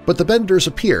 but the Benders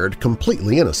appeared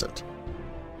completely innocent.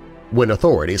 When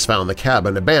authorities found the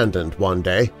cabin abandoned one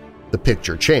day, the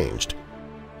picture changed.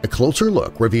 A closer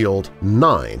look revealed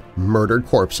 9 murdered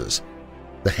corpses,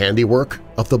 the handiwork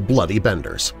of the Bloody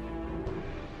Benders.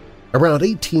 Around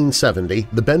 1870,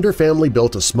 the Bender family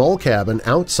built a small cabin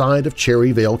outside of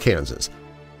Cherryvale, Kansas,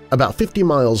 about 50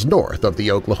 miles north of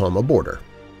the Oklahoma border.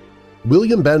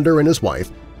 William Bender and his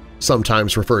wife,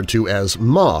 sometimes referred to as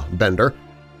Ma Bender,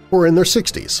 were in their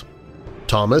 60s.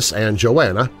 Thomas and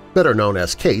Joanna, better known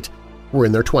as Kate, were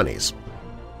in their 20s.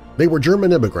 They were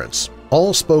German immigrants,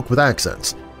 all spoke with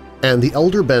accents, and the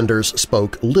elder Benders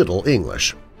spoke little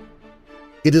English.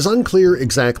 It is unclear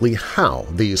exactly how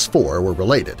these 4 were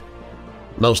related.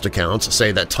 Most accounts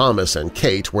say that Thomas and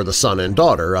Kate were the son and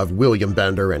daughter of William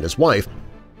Bender and his wife,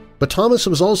 but Thomas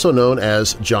was also known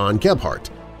as John Gebhardt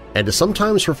and is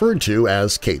sometimes referred to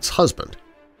as Kate's husband.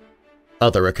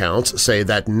 Other accounts say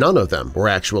that none of them were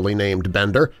actually named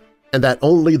Bender and that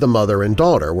only the mother and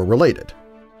daughter were related.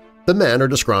 The men are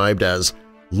described as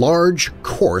large,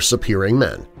 coarse-appearing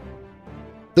men.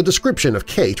 The description of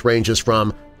Kate ranges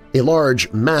from a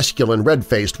large, masculine,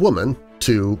 red-faced woman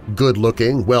to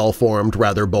good-looking, well-formed,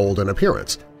 rather bold in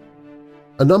appearance.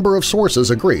 A number of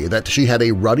sources agree that she had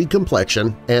a ruddy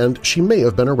complexion and she may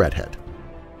have been a redhead.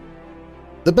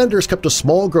 The Benders kept a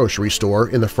small grocery store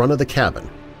in the front of the cabin,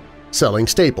 selling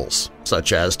staples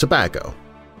such as tobacco,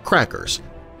 crackers,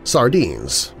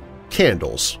 sardines,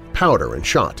 candles, powder, and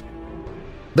shot.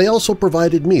 They also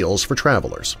provided meals for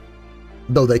travelers.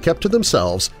 Though they kept to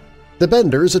themselves, the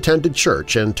Benders attended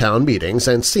church and town meetings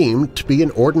and seemed to be an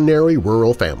ordinary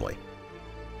rural family.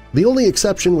 The only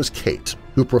exception was Kate,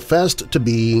 who professed to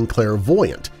being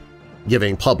clairvoyant,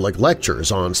 giving public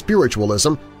lectures on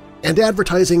spiritualism and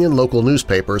advertising in local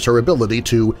newspapers her ability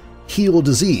to heal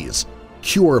disease,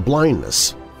 cure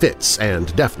blindness, fits,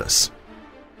 and deafness.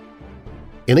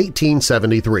 In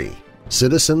 1873,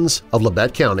 citizens of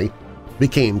Labette County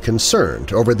became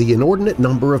concerned over the inordinate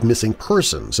number of missing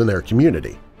persons in their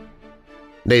community.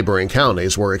 Neighboring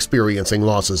counties were experiencing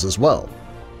losses as well.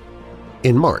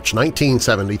 In March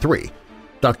 1973,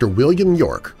 Dr. William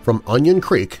York from Onion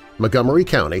Creek, Montgomery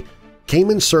County,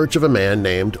 came in search of a man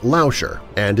named Lauscher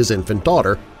and his infant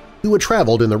daughter who had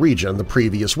traveled in the region the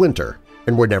previous winter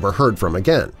and were never heard from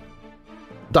again.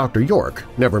 Dr. York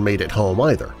never made it home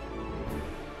either.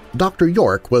 Dr.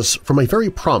 York was from a very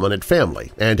prominent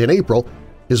family, and in April,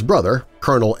 his brother,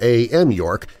 Colonel A.M.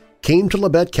 York, came to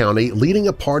Labette County leading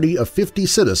a party of 50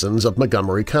 citizens of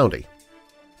Montgomery County.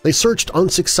 They searched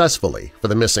unsuccessfully for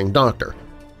the missing doctor,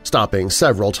 stopping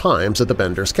several times at the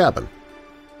Benders' cabin.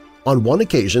 On one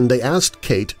occasion, they asked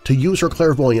Kate to use her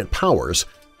clairvoyant powers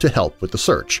to help with the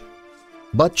search,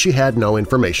 but she had no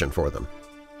information for them.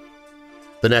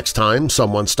 The next time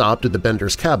someone stopped at the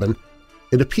Benders' cabin,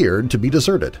 it appeared to be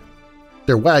deserted.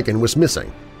 Their wagon was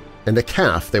missing, and the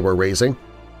calf they were raising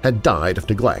had died of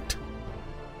neglect.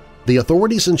 The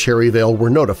authorities in Cherryvale were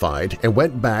notified and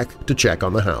went back to check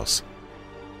on the house.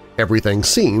 Everything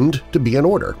seemed to be in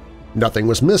order. Nothing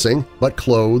was missing but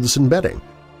clothes and bedding.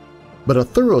 But a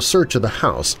thorough search of the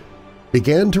house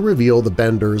began to reveal the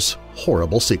Benders'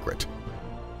 horrible secret.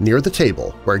 Near the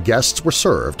table where guests were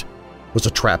served was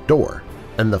a trap door,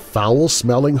 and the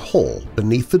foul-smelling hole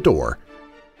beneath the door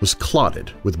was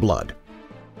clotted with blood.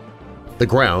 The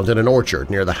ground in an orchard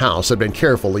near the house had been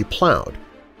carefully plowed,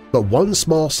 but one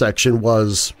small section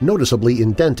was noticeably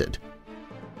indented.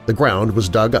 The ground was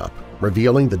dug up,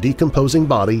 revealing the decomposing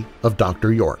body of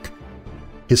Dr. York.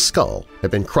 His skull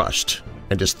had been crushed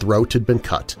and his throat had been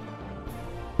cut.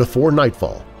 Before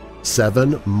nightfall,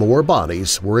 7 more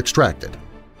bodies were extracted,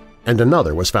 and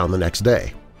another was found the next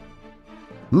day.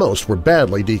 Most were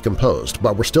badly decomposed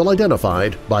but were still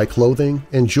identified by clothing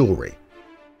and jewelry.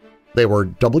 They were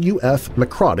W.F.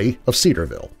 McCrotty of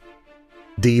Cedarville,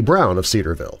 D. Brown of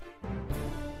Cedarville,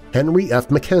 Henry F.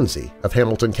 McKenzie of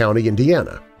Hamilton County,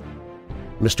 Indiana,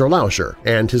 Mr. Lauscher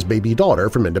and his baby daughter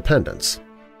from Independence,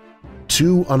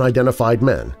 2 unidentified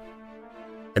men,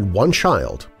 and 1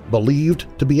 child believed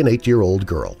to be an 8-year-old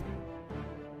girl.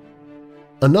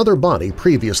 Another body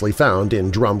previously found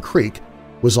in Drum Creek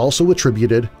was also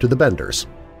attributed to the Benders.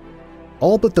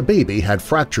 All but the baby had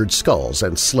fractured skulls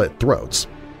and slit throats.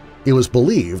 It was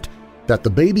believed that the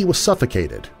baby was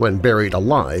suffocated when buried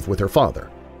alive with her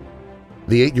father.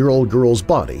 The 8-year-old girl's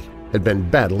body had been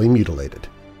badly mutilated.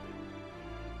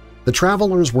 The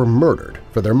travelers were murdered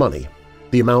for their money.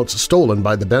 The amounts stolen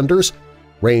by the Benders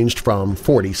ranged from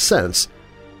 40 cents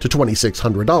to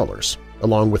 $2,600,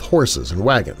 along with horses and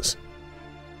wagons.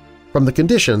 From the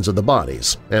conditions of the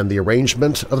bodies and the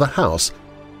arrangement of the house,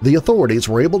 the authorities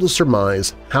were able to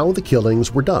surmise how the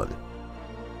killings were done.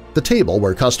 The table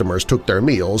where customers took their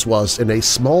meals was in a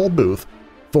small booth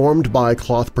formed by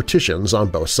cloth partitions on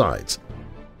both sides.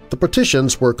 The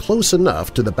partitions were close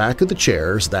enough to the back of the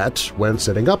chairs that, when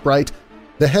sitting upright,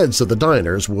 the heads of the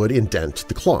diners would indent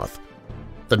the cloth.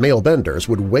 The male Benders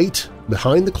would wait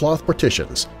behind the cloth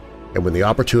partitions, and when the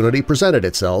opportunity presented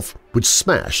itself, would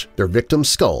smash their victims'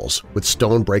 skulls with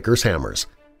stonebreakers' hammers.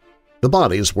 The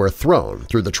bodies were thrown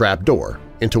through the trap door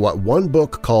into what one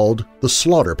book called the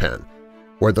slaughter pen,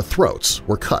 where the throats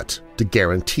were cut to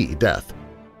guarantee death.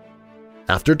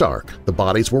 After dark, the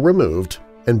bodies were removed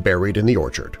and buried in the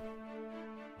orchard.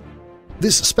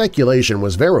 This speculation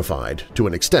was verified, to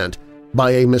an extent,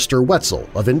 by a Mr. Wetzel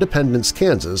of Independence,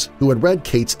 Kansas, who had read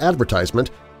Kate's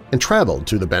advertisement and traveled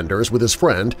to the Benders with his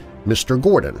friend, Mr.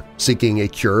 Gordon, seeking a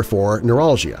cure for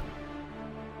neuralgia.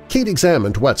 Kate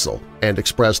examined Wetzel and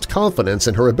expressed confidence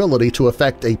in her ability to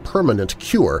effect a permanent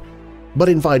cure, but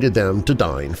invited them to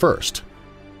dine first.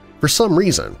 For some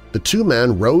reason, the two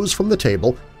men rose from the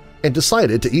table and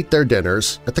decided to eat their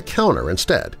dinners at the counter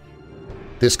instead.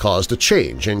 This caused a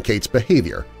change in Kate's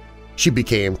behavior. She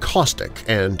became caustic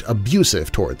and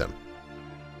abusive toward them.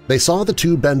 They saw the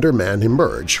two Bender men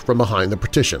emerge from behind the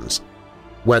partitions.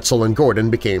 Wetzel and Gordon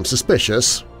became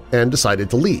suspicious and decided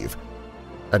to leave,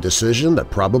 a decision that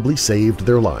probably saved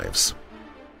their lives.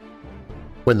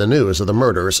 When the news of the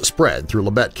murders spread through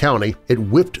Labette County, it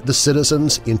whipped the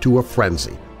citizens into a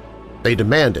frenzy. They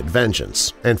demanded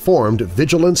vengeance and formed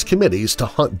vigilance committees to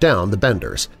hunt down the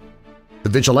Benders. The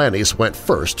vigilantes went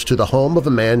first to the home of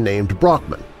a man named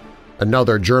Brockman,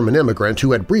 another German immigrant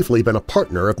who had briefly been a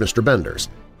partner of Mr. Bender's.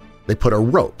 They put a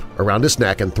rope around his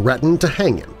neck and threatened to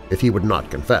hang him if he would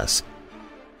not confess.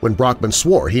 When Brockman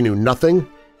swore he knew nothing,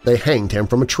 they hanged him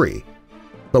from a tree.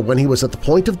 But when he was at the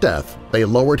point of death, they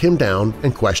lowered him down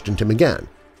and questioned him again.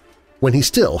 When he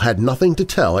still had nothing to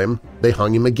tell him, they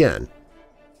hung him again.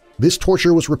 This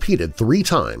torture was repeated 3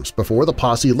 times before the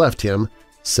posse left him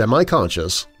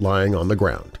semi-conscious, lying on the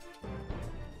ground.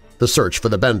 The search for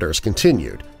the Benders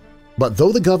continued, but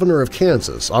though the governor of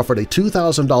Kansas offered a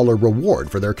 $2,000 reward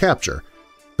for their capture,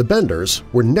 the Benders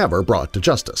were never brought to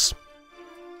justice.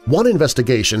 One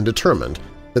investigation determined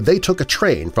that they took a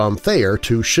train from Thayer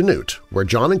to Chanute, where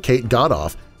John and Kate got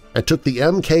off and took the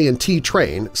MK&T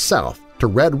train south to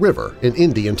Red River in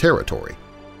Indian Territory.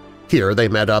 Here they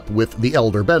met up with the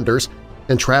elder Benders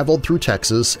and traveled through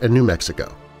Texas and New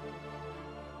Mexico.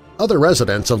 Other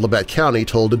residents of Labette County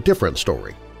told a different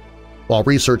story. While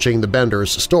researching the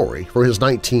Benders' story for his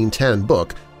 1910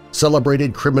 book,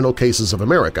 Celebrated Criminal Cases of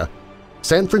America,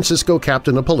 San Francisco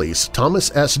Captain of Police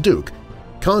Thomas S. Duke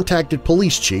contacted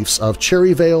police chiefs of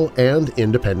Cherryvale and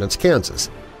Independence, Kansas.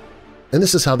 And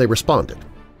this is how they responded.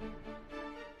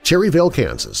 Cherryvale,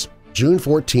 Kansas, June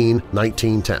 14,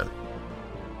 1910.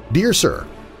 Dear Sir,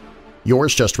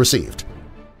 yours just received.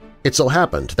 It so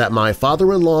happened that my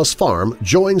father-in-law's farm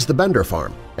joins the Bender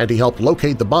farm, and he helped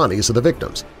locate the bodies of the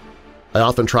victims. I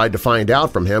often tried to find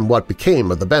out from him what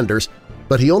became of the Benders,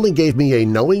 but he only gave me a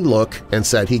knowing look and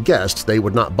said he guessed they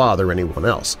would not bother anyone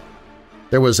else.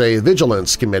 There was a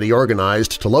vigilance committee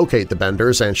organized to locate the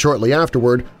Benders, and shortly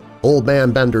afterward, Old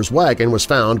Man Bender's wagon was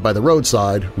found by the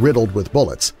roadside riddled with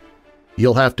bullets.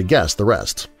 You'll have to guess the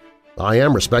rest. I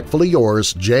am respectfully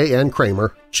yours, J. N.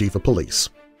 Kramer, Chief of Police.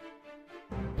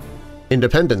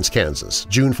 Independence, Kansas,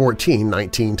 June 14,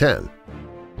 1910.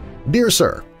 Dear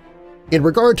Sir, in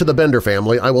regard to the Bender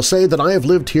family, I will say that I have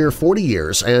lived here 40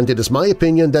 years and it is my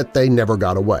opinion that they never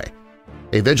got away.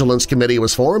 A vigilance committee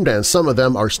was formed and some of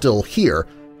them are still here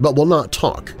but will not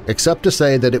talk except to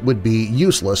say that it would be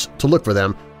useless to look for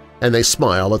them, and they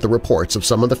smile at the reports of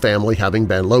some of the family having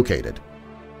been located.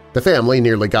 The family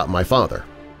nearly got my father.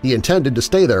 He intended to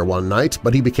stay there one night,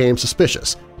 but he became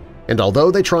suspicious, and although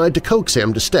they tried to coax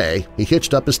him to stay, he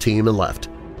hitched up his team and left.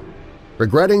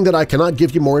 Regretting that I cannot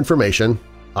give you more information,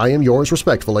 I am yours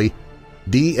respectfully,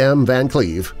 D. M. Van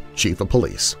Cleve, Chief of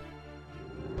Police.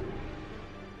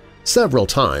 Several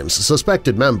times,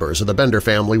 suspected members of the Bender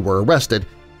family were arrested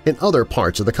in other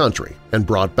parts of the country and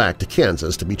brought back to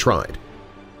Kansas to be tried.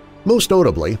 Most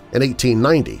notably, in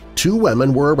 1890, 2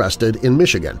 women were arrested in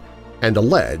Michigan and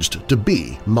alleged to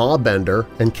be Ma Bender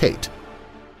and Kate.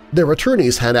 Their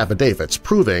attorneys had affidavits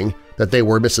proving that they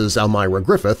were Mrs. Elmira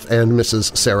Griffith and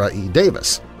Mrs. Sarah E.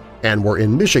 Davis, and were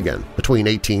in Michigan between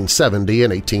 1870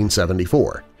 and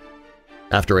 1874.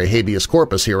 After a habeas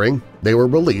corpus hearing, they were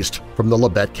released from the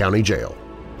Labette County Jail.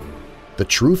 The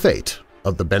true fate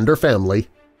of the Bender family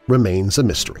remains a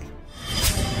mystery.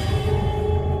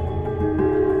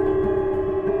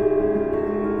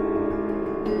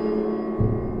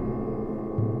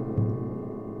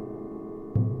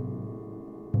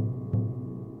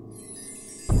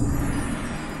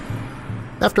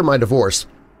 After my divorce,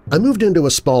 I moved into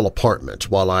a small apartment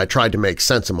while I tried to make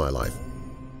sense of my life.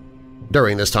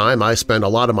 During this time, I spent a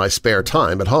lot of my spare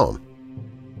time at home.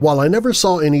 While I never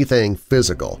saw anything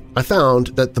physical, I found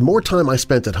that the more time I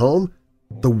spent at home,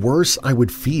 the worse I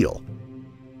would feel.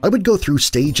 I would go through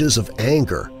stages of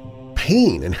anger,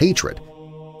 pain, and hatred,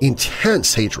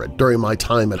 intense hatred during my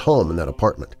time at home in that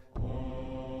apartment.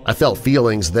 I felt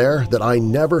feelings there that I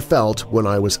never felt when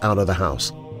I was out of the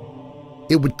house.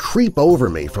 It would creep over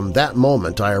me from that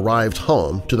moment I arrived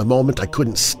home to the moment I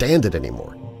couldn't stand it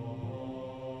anymore.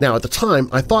 Now, at the time,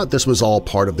 I thought this was all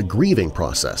part of the grieving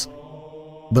process.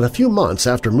 But a few months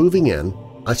after moving in,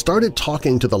 I started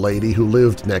talking to the lady who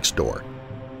lived next door.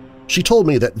 She told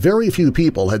me that very few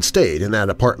people had stayed in that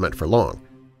apartment for long.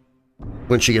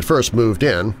 When she had first moved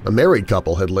in, a married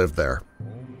couple had lived there.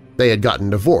 They had gotten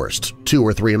divorced 2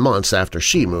 or 3 months after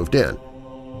she moved in.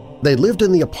 They lived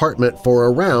in the apartment for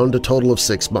around a total of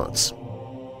 6 months.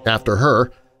 After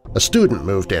her, a student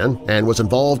moved in and was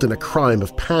involved in a crime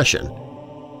of passion,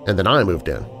 and then I moved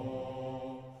in.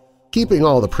 Keeping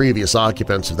all the previous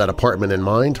occupants of that apartment in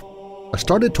mind, I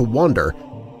started to wonder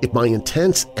if my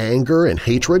intense anger and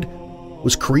hatred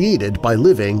was created by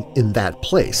living in that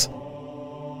place.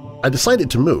 I decided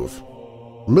to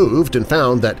moved and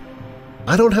found that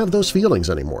I don't have those feelings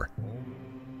anymore.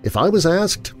 If I was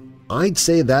asked, I'd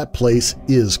say that place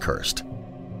is cursed.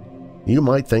 You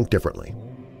might think differently.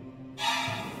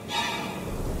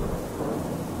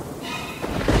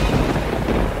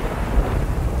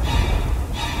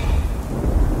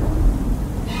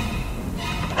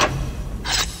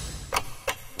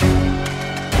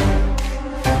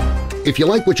 If you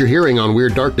like what you're hearing on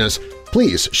Weird Darkness,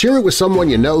 please share it with someone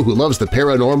you know who loves the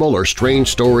paranormal or strange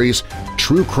stories,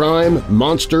 true crime,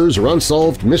 monsters, or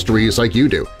unsolved mysteries like you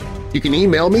do. You can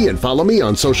email me and follow me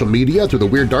on social media through the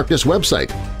Weird Darkness website.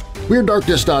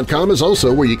 WeirdDarkness.com is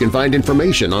also where you can find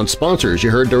information on sponsors you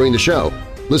heard during the show,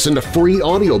 listen to free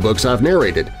audiobooks I've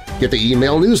narrated, get the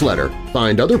email newsletter,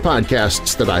 find other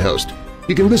podcasts that I host.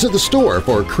 You can visit the store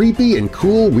for creepy and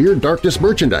cool Weird Darkness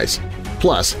merchandise.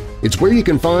 Plus, it's where you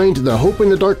can find the Hope in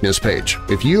the Darkness page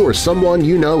if you or someone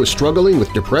you know is struggling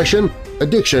with depression,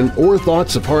 addiction, or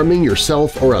thoughts of harming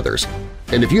yourself or others.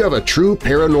 And if you have a true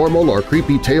paranormal or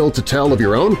creepy tale to tell of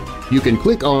your own, you can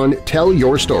click on Tell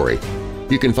Your Story.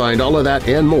 You can find all of that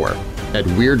and more at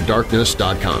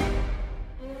WeirdDarkness.com.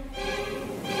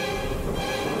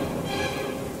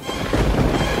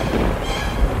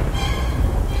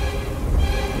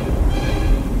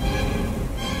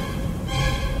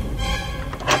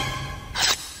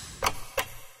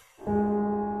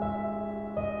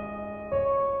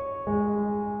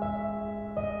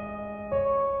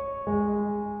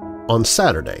 On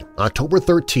Saturday, October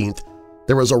 13th,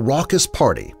 there was a raucous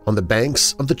party on the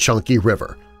banks of the Chunky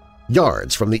River,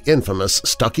 yards from the infamous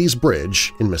Stuckey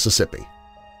Bridge in Mississippi.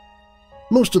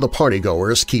 Most of the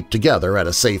partygoers keep together at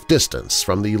a safe distance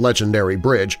from the legendary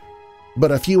bridge, but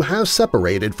a few have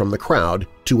separated from the crowd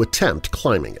to attempt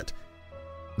climbing it.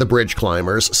 The bridge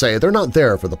climbers say they're not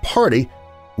there for the party,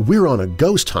 we're on a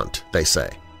ghost hunt, they say.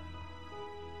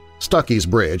 Stuckey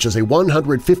Bridge is a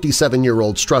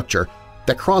 157-year-old structure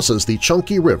that crosses the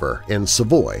Chunky River in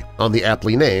Savoy on the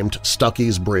aptly named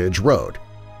Stuckey Bridge Road.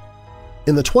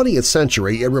 In the 20th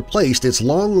century, it replaced its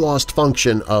long-lost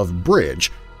function of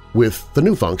bridge with the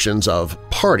new functions of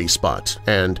party spot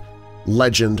and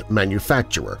legend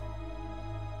manufacturer.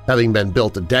 Having been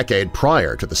built a decade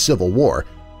prior to the Civil War,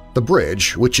 the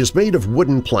bridge, which is made of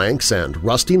wooden planks and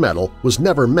rusty metal, was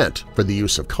never meant for the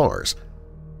use of cars.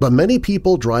 But many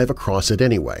people drive across it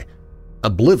anyway,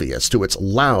 oblivious to its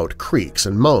loud creaks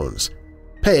and moans,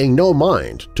 paying no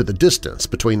mind to the distance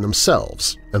between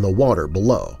themselves and the water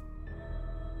below.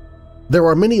 There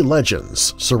are many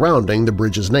legends surrounding the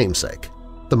bridge's namesake,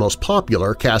 the most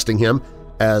popular casting him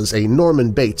as a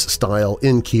Norman Bates-style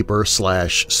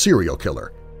innkeeper/serial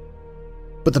killer.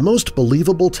 But the most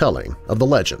believable telling of the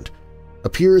legend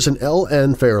appears in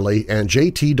L.N. Fairley and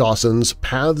J.T. Dawson's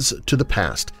Paths to the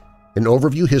Past, an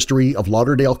overview history of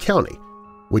Lauderdale County,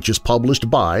 which is published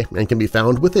by and can be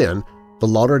found within the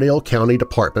Lauderdale County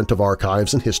Department of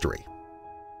Archives and History.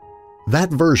 That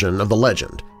version of the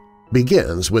legend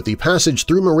begins with the passage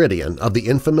through Meridian of the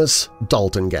infamous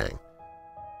Dalton Gang.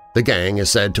 The gang is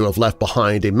said to have left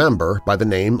behind a member by the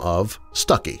name of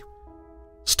Stuckey.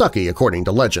 Stuckey, according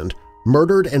to legend,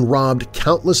 murdered and robbed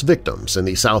countless victims in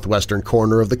the southwestern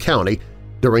corner of the county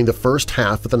during the first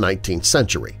half of the 19th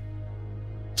century.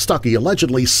 Stuckey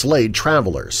allegedly slayed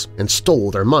travelers and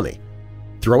stole their money,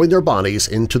 throwing their bodies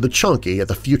into the Chunky at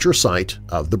the future site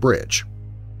of the bridge.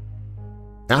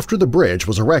 After the bridge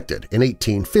was erected in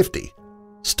 1850,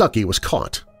 Stuckey was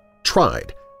caught,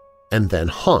 tried, and then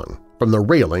hung from the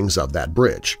railings of that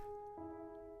bridge.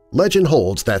 Legend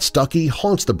holds that Stuckey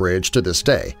haunts the bridge to this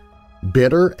day,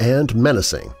 bitter and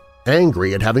menacing,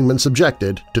 angry at having been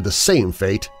subjected to the same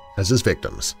fate as his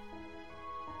victims.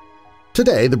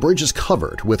 Today, the bridge is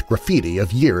covered with graffiti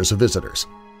of years of visitors.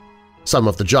 Some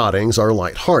of the jottings are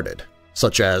light-hearted,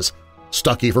 such as,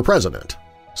 "Stuckey for President,"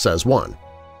 says one.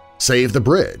 "Save the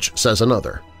bridge," says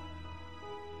another.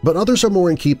 But others are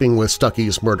more in keeping with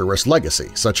Stuckey's murderous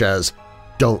legacy, such as,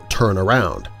 "Don't turn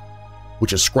around,"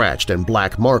 which is scratched in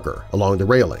black marker along the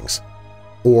railings,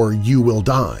 or "You will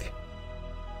die."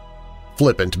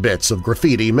 Flippant bits of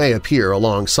graffiti may appear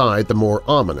alongside the more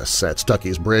ominous at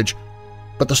Stuckey's Bridge,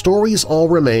 but the stories all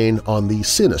remain on the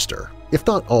sinister, if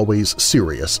not always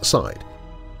serious, side.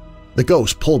 "The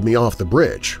ghost pulled me off the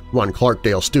bridge," one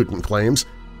Clarkdale student claims,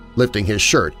 lifting his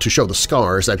shirt to show the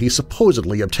scars that he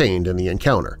supposedly obtained in the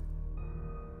encounter.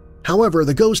 However,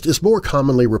 the ghost is more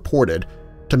commonly reported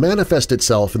to manifest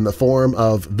itself in the form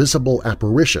of visible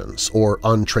apparitions or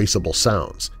untraceable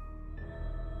sounds.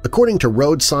 According to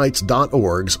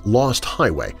roadsites.org's Lost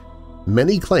Highway,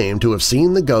 many claim to have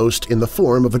seen the ghost in the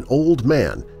form of an old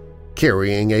man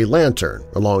carrying a lantern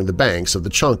along the banks of the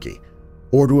Chunky,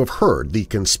 or to have heard the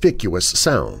conspicuous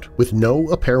sound with no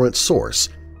apparent source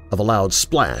of a loud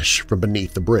splash from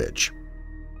beneath the bridge.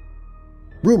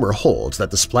 Rumor holds that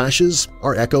the splashes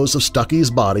are echoes of Stuckey's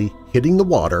body hitting the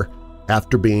water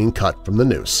after being cut from the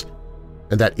noose,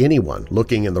 and that anyone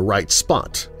looking in the right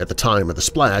spot at the time of the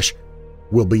splash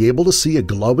will be able to see a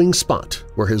glowing spot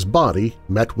where his body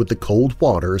met with the cold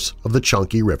waters of the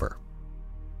Chunky River.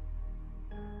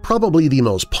 Probably the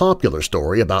most popular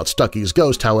story about Stuckey's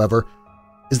ghost, however,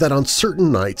 is that on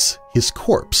certain nights his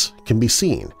corpse can be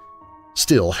seen,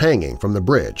 still hanging from the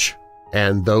bridge,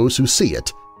 and those who see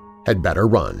it had better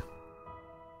run.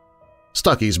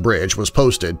 Stuckey's Bridge was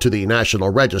posted to the National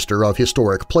Register of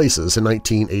Historic Places in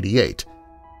 1988.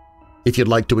 If you'd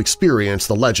like to experience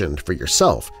the legend for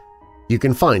yourself, you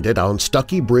can find it on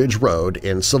Stuckey Bridge Road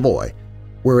in Savoy,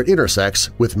 where it intersects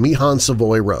with Meehan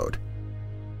Savoy Road.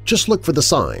 Just look for the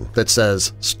sign that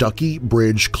says Stuckey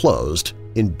Bridge Closed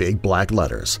in big black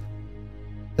letters.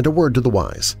 And a word to the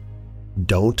wise,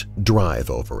 don't drive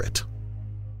over it.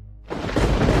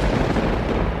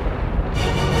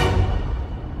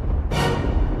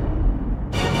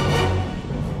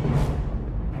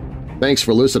 Thanks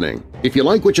for listening. If you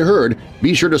like what you heard,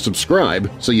 be sure to subscribe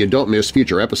so you don't miss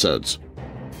future episodes.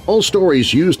 All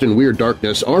stories used in Weird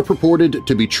Darkness are purported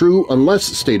to be true unless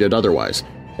stated otherwise,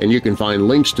 and you can find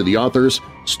links to the authors,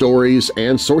 stories,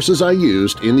 and sources I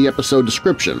used in the episode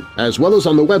description, as well as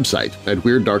on the website at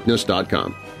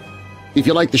WeirdDarkness.com. If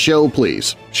you like the show,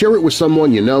 please share it with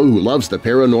someone you know who loves the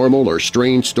paranormal or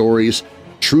strange stories,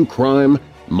 true crime,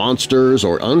 monsters,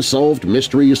 or unsolved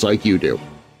mysteries like you do.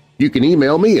 You can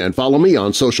email me and follow me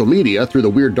on social media through the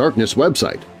Weird Darkness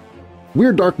website.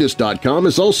 WeirdDarkness.com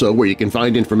is also where you can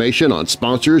find information on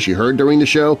sponsors you heard during the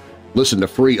show, listen to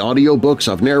free audiobooks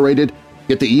I've narrated,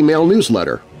 get the email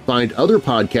newsletter, find other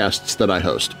podcasts that I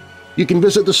host. You can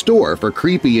visit the store for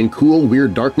creepy and cool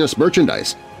Weird Darkness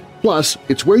merchandise. Plus,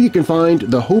 it's where you can find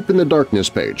the Hope in the Darkness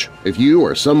page if you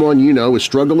or someone you know is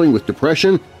struggling with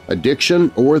depression,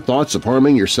 addiction, or thoughts of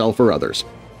harming yourself or others.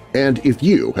 And if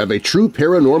you have a true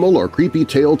paranormal or creepy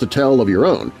tale to tell of your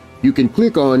own, you can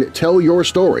click on Tell Your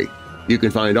Story. You can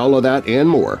find all of that and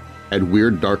more at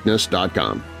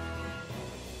WeirdDarkness.com.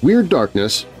 Weird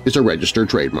Darkness is a registered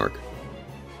trademark.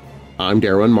 I'm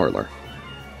Darren Marlar.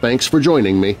 Thanks for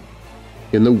joining me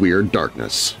in the Weird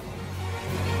Darkness.